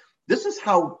so this is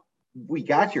how we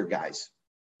got here, guys.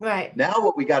 Right. Now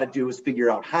what we got to do is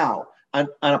figure out how. On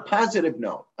a positive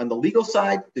note, on the legal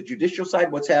side, the judicial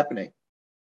side, what's happening?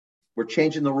 We're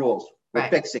changing the rules. We're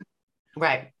fixing.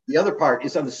 Right. The other part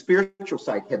is on the spiritual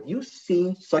side. Have you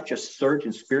seen such a surge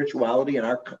in spirituality in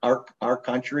our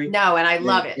country? No, and I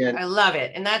love it. I love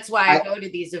it. And that's why I go to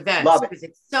these events, because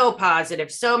it's so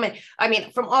positive. So many,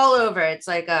 from all over. It's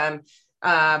like I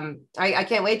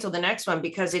can't wait till the next one,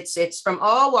 because it's from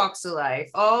all walks of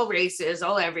life, all races,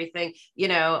 all everything.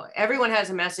 Everyone has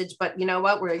a message, but you know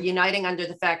what? We're uniting under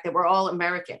the fact that we're all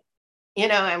American,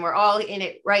 and we're all in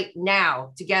it right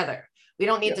now together. We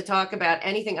don't need to talk about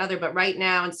anything other but right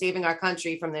now and saving our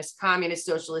country from this communist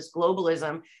socialist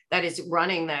globalism that is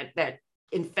running that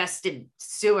infested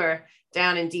sewer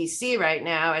down in DC right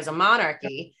now as a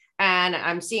monarchy. And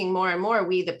I'm seeing more and more,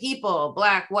 we the people,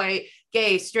 Black, white,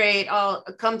 gay, straight, all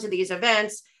come to these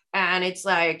events. And it's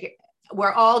like,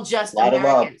 we're all just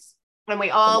Americans. And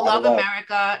we all love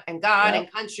America and God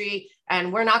and country.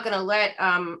 And we're not going to let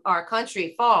our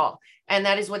country fall. And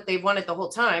that is what they've wanted the whole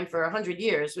time for 100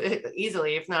 years,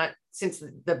 easily, if not since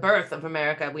the birth of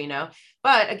America, we know.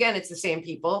 But again, it's the same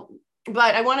people.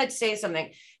 But I wanted to say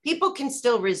something. People can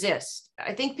still resist.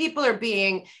 I think people are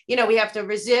being, we have to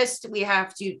resist. We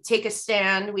have to take a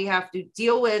stand. We have to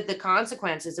deal with the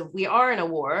consequences of we are in a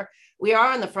war. We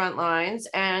are on the front lines.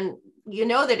 And you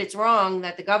know that it's wrong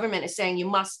that the government is saying you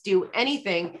must do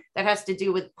anything that has to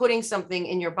do with putting something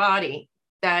in your body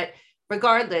that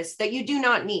regardless that you do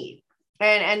not need.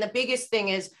 And the biggest thing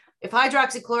is if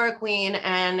hydroxychloroquine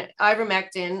and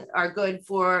ivermectin are good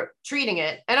for treating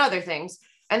it and other things,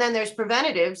 and then there's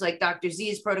preventatives like Dr.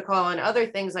 Z's protocol and other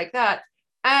things like that,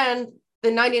 and the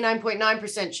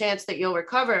 99.9% chance that you'll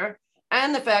recover,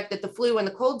 and the fact that the flu and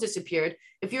the cold disappeared.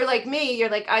 If you're like me, you're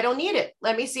like, I don't need it.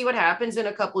 Let me see what happens in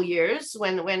a couple years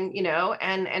when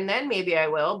and then maybe I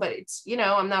will, but it's,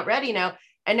 I'm not ready now.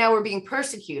 And now we're being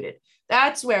persecuted.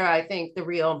 That's where I think the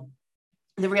real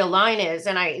line is.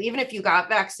 And even if you got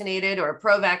vaccinated or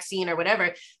pro-vaccine or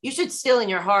whatever, you should still in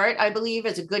your heart, I believe,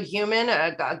 as a good human,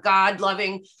 a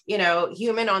God-loving,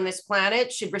 human on this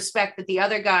planet, should respect that the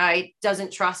other guy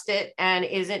doesn't trust it and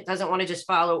doesn't want to just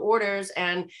follow orders.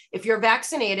 And if you're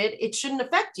vaccinated, it shouldn't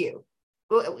affect you,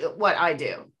 what I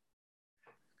do.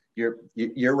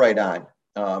 You're right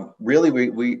on. Really,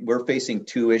 we're facing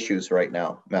two issues right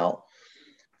now, Mel.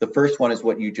 The first one is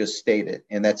what you just stated,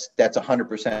 and that's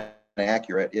 100%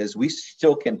 accurate, is we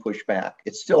still can push back.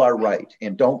 It's still our right.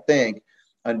 And don't think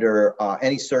under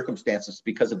any circumstances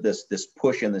because of this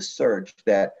push and this surge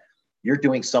that you're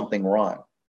doing something wrong.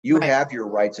 You have your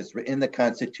rights. It's in the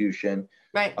Constitution.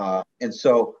 Right. And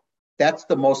so that's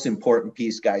the most important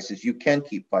piece, guys, is you can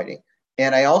keep fighting.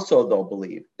 And I also, though,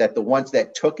 believe that the ones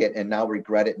that took it and now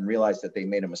regret it and realize that they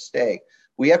made a mistake,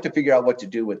 we have to figure out what to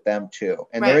do with them too.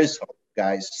 And there is hope,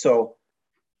 guys. So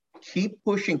keep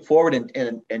pushing forward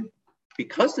and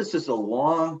because this is a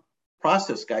long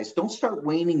process, guys, don't start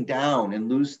waning down and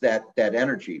lose that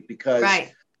energy because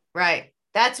right.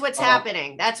 That's what's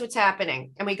happening. That's what's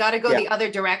happening. And we got to go the other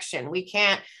direction. We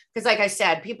can't, because like I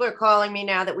said, people are calling me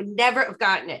now that would never have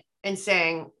gotten it and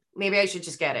saying, maybe I should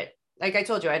just get it. Like I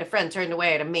told you, I had a friend turned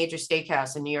away at a major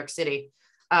steakhouse in New York City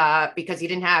because he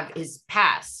didn't have his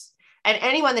pass. And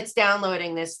anyone that's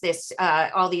downloading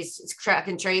all these track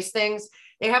and trace things,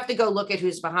 they have to go look at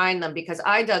who's behind them, because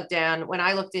I dug down when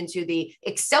I looked into the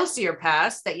Excelsior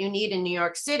pass that you need in New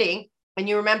York City. And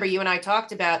you remember you and I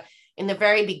talked about in the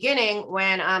very beginning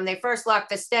when they first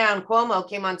locked us down, Cuomo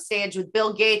came on stage with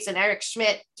Bill Gates and Eric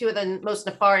Schmidt, two of the most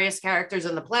nefarious characters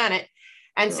on the planet,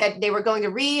 and said they were going to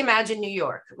reimagine New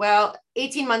York. Well,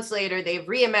 18 months later, they've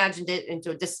reimagined it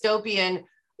into a dystopian,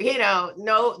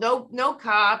 no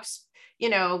cops,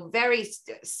 very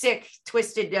sick,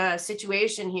 twisted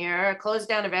situation here, closed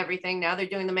down of everything. Now they're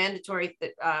doing the mandatory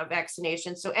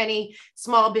vaccination. So any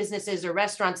small businesses or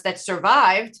restaurants that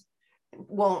survived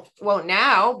won't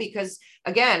now, because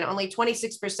again, only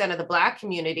 26% of the Black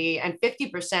community and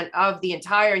 50% of the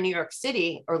entire New York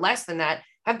City, or less than that,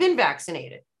 have been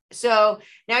vaccinated. So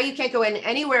now you can't go in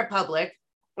anywhere public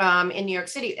in New York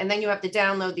City, and then you have to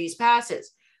download these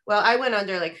passes. Well, I went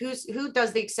under like, who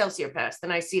does the Excelsior pass?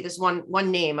 Then I see this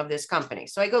one name of this company.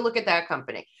 So I go look at that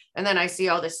company, and then I see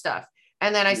all this stuff.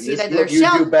 And then I see that they're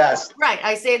shell. Right.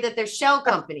 I say that they're shell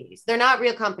companies. They're not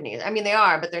real companies. I mean, they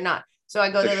are, but they're not. So I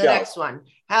go to the next one.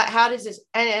 How does this?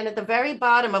 And at the very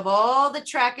bottom of all the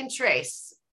track and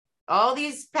trace, all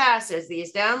these passes,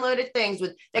 these downloaded things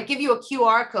that give you a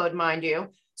QR code, mind you.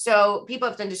 So people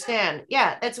have to understand,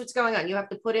 that's what's going on. You have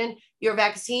to put in your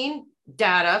vaccine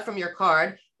data from your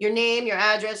card, your name, your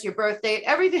address, your birth date,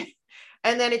 everything.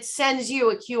 And then it sends you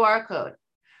a QR code.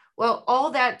 Well,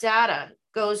 all that data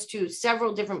goes to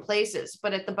several different places.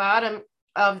 But at the bottom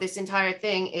of this entire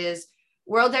thing is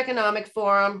World Economic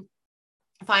Forum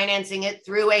financing it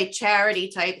through a charity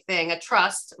type thing, a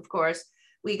trust, of course.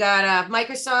 We got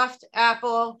Microsoft,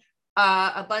 Apple,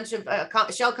 a bunch of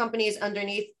shell companies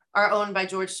underneath are owned by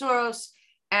George Soros,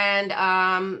 and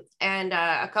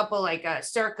a couple like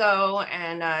Serco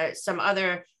and some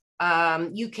other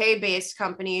UK-based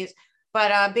companies.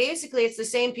 But basically, it's the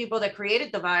same people that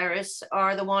created the virus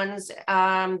are the ones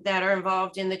that are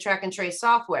involved in the track and trace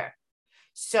software.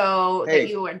 So that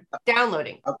you are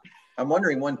downloading. I'm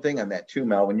wondering one thing on that too,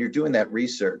 Mel. When you're doing that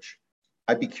research,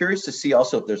 I'd be curious to see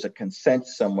also if there's a consent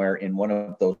somewhere in one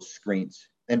of those screens.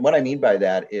 And what I mean by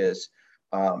that is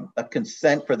a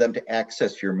consent for them to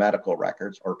access your medical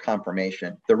records or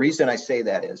confirmation. The reason I say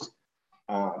that is,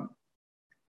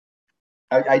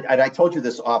 I told you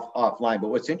this offline, but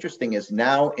what's interesting is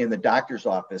now in the doctor's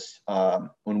office,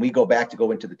 when we go back to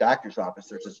go into the doctor's office,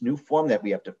 there's this new form that we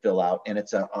have to fill out, and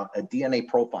it's a DNA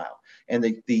profile. And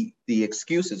the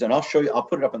excuses, and I'll show you, I'll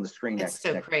put it up on the screen It's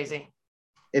next. crazy.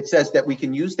 It says that we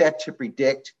can use that to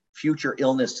predict future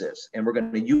illnesses, and we're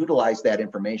going to utilize that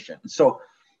information. So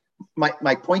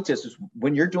my point is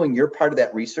when you're doing your part of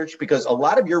that research, because a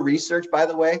lot of your research, by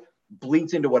the way,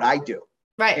 bleeds into what I do.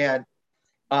 Right. And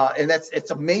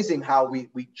it's amazing how we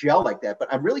gel like that.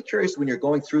 But I'm really curious when you're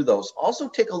going through those, also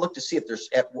take a look to see if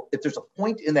there's a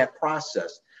point in that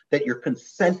process that you're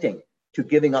consenting to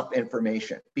giving up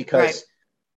information, because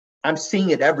I'm seeing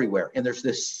it everywhere. And there's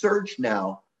this surge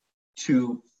now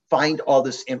to find all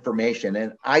this information.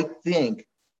 And I think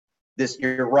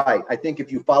you're right. I think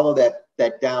if you follow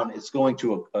that down, it's going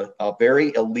to a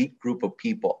very elite group of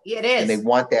people. It is. And they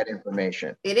want that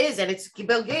information. It is. And it's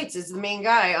Bill Gates is the main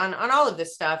guy on all of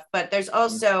this stuff. But there's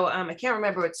also, I can't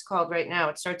remember what it's called right now.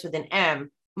 It starts with an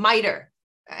M, MITRE,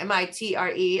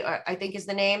 MITRE, I think is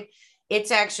the name.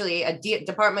 It's actually a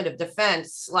Department of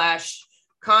Defense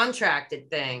 / contracted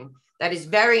thing that is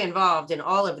very involved in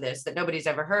all of this that nobody's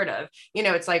ever heard of. You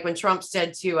know, it's like when Trump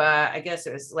said to, I guess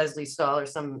it was Leslie Stahl or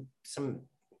some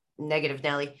negative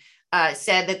Nelly,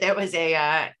 said that there was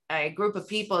a group of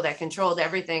people that controlled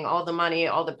everything, all the money,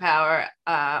 all the power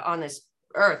on this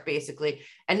earth, basically,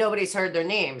 and nobody's heard their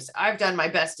names. I've done my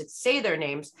best to say their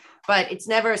names, but it's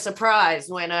never a surprise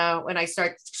when I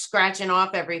start scratching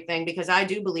off everything, because I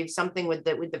do believe something with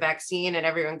the vaccine and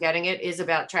everyone getting it is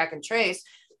about track and trace,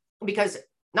 because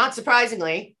not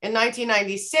surprisingly, in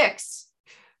 1996,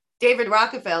 David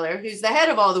Rockefeller, who's the head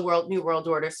of all the New World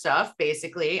Order stuff,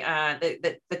 basically,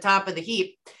 the top of the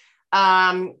heap,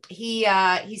 he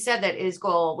said that his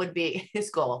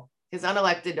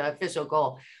unelected official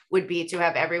goal would be to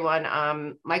have everyone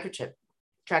microchip,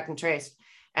 track and trace.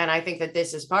 And I think that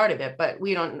this is part of it, but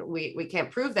we can't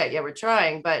prove that yet. We're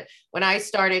trying. But when I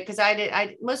started, because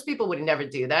most people would never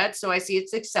do that. So I see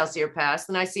it's Excelsior Pass,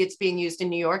 and I see it's being used in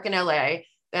New York and LA,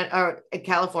 or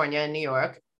California and New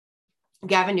York,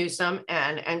 Gavin Newsom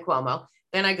and Cuomo.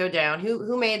 Then I go down,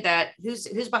 who made that? Who's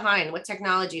behind? What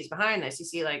technology is behind this? You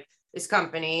see like this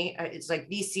company, it's like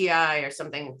VCI or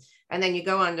something. And then you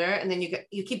go under, and then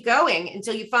you keep going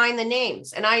until you find the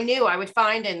names. And I knew I would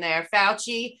find in there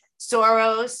Fauci,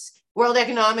 Soros, World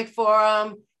Economic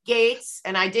Forum, Gates,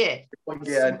 and I did.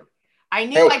 I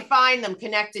knew I'd find them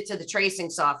connected to the tracing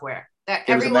software that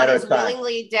everyone is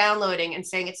willingly downloading and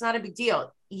saying it's not a big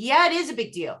deal. Yeah, it is a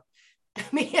big deal. I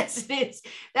mean, yes, it is.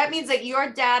 That means that your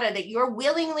data that you're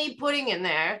willingly putting in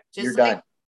there, just like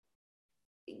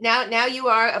now you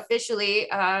are officially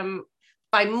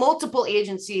by multiple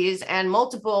agencies and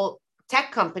multiple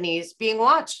tech companies being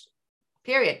watched,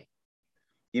 period.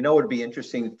 You know what would be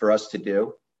interesting for us to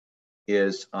do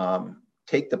is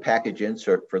take the package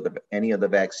insert for any of the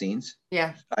vaccines.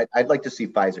 Yeah. I'd like to see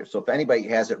Pfizer. So if anybody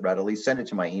has it readily, send it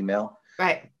to my email.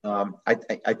 Right.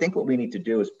 I think what we need to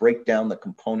do is break down the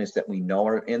components that we know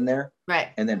are in there. Right.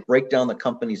 And then break down the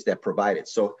companies that provide it.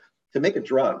 So to make a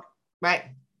drug. Right.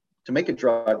 To make a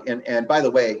drug, and by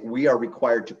the way, we are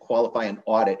required to qualify and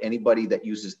audit anybody that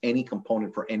uses any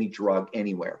component for any drug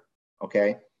anywhere.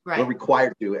 Okay. Right. We're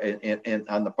required to, and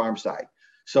on the farm side.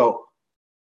 So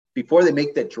before they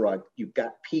make that drug, you've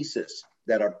got pieces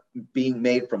that are being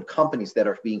made from companies that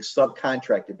are being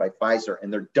subcontracted by Pfizer,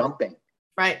 and they're dumping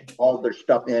all their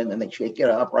stuff in, and they shake it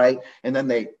up, right? And then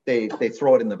they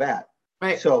throw it in the vat.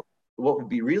 Right. So what would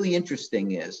be really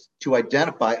interesting is to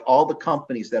identify all the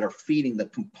companies that are feeding the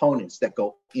components that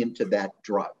go into that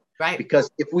drug. Right. Because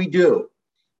if we do,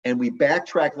 and we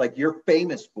backtrack like you're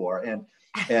famous for, and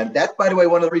that's, by the way,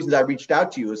 one of the reasons I reached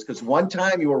out to you is because one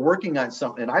time you were working on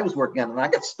something and I was working on it, and I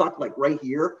got stuck like right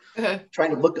here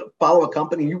trying to follow a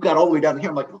company. You got all the way down here.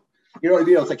 I'm like, you know what I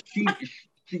mean? I was like,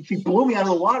 she blew me out of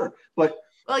the water. But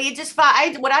well, you just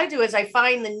find, what I do is I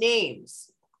find the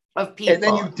names of people, and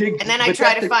then you dig, and then I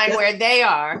try to find where they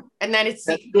are, and then it's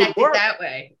connected that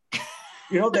way.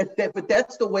 You know, but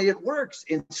that's the way it works.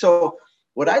 And so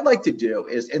what I'd like to do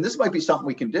is, and this might be something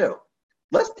we can do,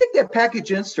 let's take that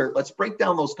package insert, let's break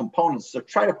down those components, so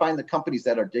try to find the companies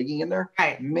that are digging in there.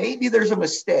 Right. Maybe there's a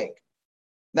mistake.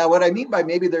 Now, what I mean by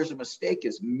maybe there's a mistake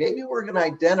is maybe we're going to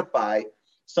identify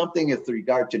something with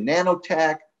regard to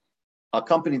nanotech, a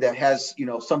company that has,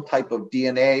 some type of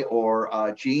DNA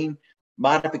or gene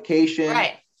modification.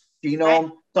 Right. genome,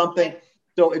 right. something.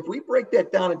 So if we break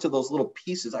that down into those little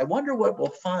pieces, I wonder what we'll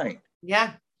find.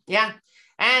 Yeah, yeah.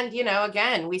 And,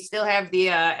 again, we still have the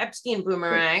Epstein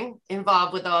boomerang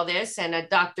involved with all this, and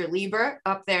Dr. Lieber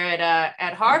up there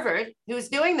at Harvard, who's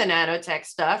doing the nanotech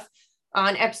stuff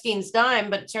on Epstein's dime,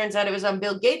 but it turns out it was on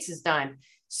Bill Gates's dime.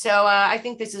 So I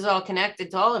think this is all connected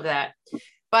to all of that.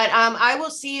 But I will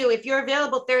see you if you're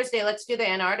available Thursday. Let's do the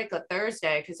Antarctica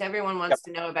Thursday because everyone wants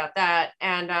to know about that.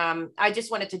 And I just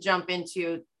wanted to jump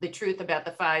into the truth about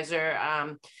the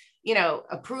Pfizer,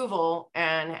 approval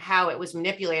and how it was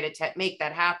manipulated to make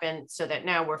that happen so that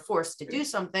now we're forced to do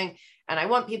something. And I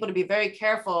want people to be very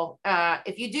careful.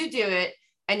 If you do it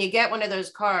and you get one of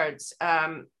those cards,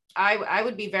 I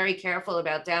would be very careful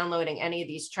about downloading any of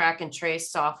these track and trace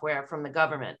software from the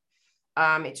government.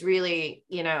 It's really,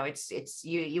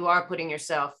 you are putting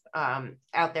yourself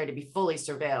out there to be fully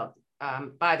surveilled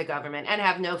by the government and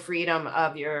have no freedom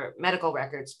of your medical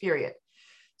records, period.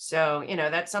 So,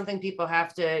 that's something people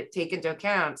have to take into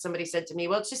account. Somebody said to me,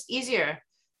 well, it's just easier.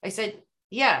 I said,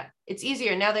 yeah, it's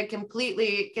easier. Now they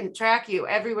completely can track you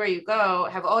everywhere you go,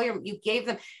 have all you gave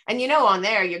them. And, on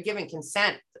there, you're giving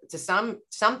consent to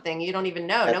something you don't even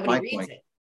know. That's Nobody reads it.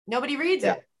 Nobody reads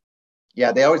it.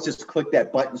 Yeah, they always just click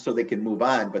that button so they can move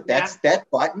on. But that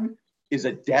button is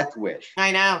a death wish.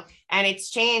 I know. And it's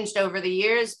changed over the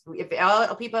years. If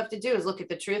all people have to do is look at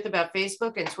the truth about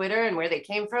Facebook and Twitter and where they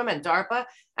came from and DARPA.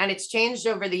 And it's changed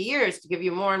over the years to give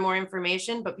you more and more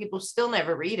information, but people still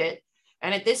never read it.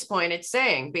 And at this point, it's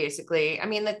saying basically,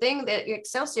 the thing that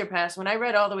Excelsior passed, when I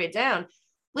read all the way down,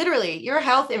 literally your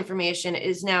health information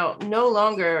is now no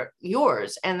longer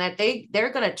yours and that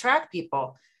they're going to track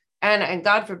people. And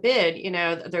God forbid,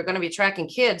 they're going to be tracking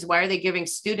kids. Why are they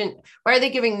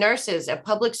giving nurses at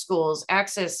public schools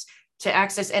access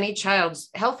any child's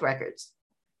health records?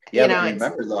 Yeah, but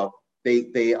remember though,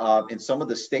 they in some of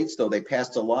the states though, they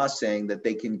passed a law saying that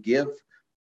they can give,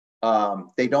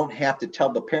 they don't have to tell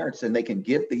the parents and they can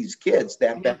give these kids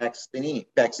that vaccine.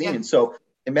 Yeah. And so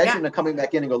imagine them coming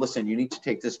back in and go, listen, you need to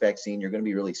take this vaccine. You're going to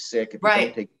be really sick if you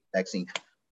don't take the vaccine.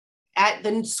 At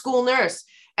the school nurse.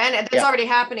 And that's already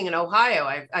happening in Ohio.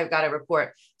 I've got a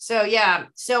report. So, yeah.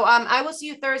 So I will see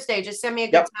you Thursday. Just send me a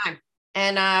good time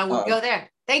and we'll go there.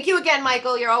 Thank you again,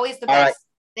 Michael. You're always the best.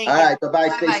 All right. Bye-bye.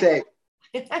 Stay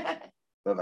safe.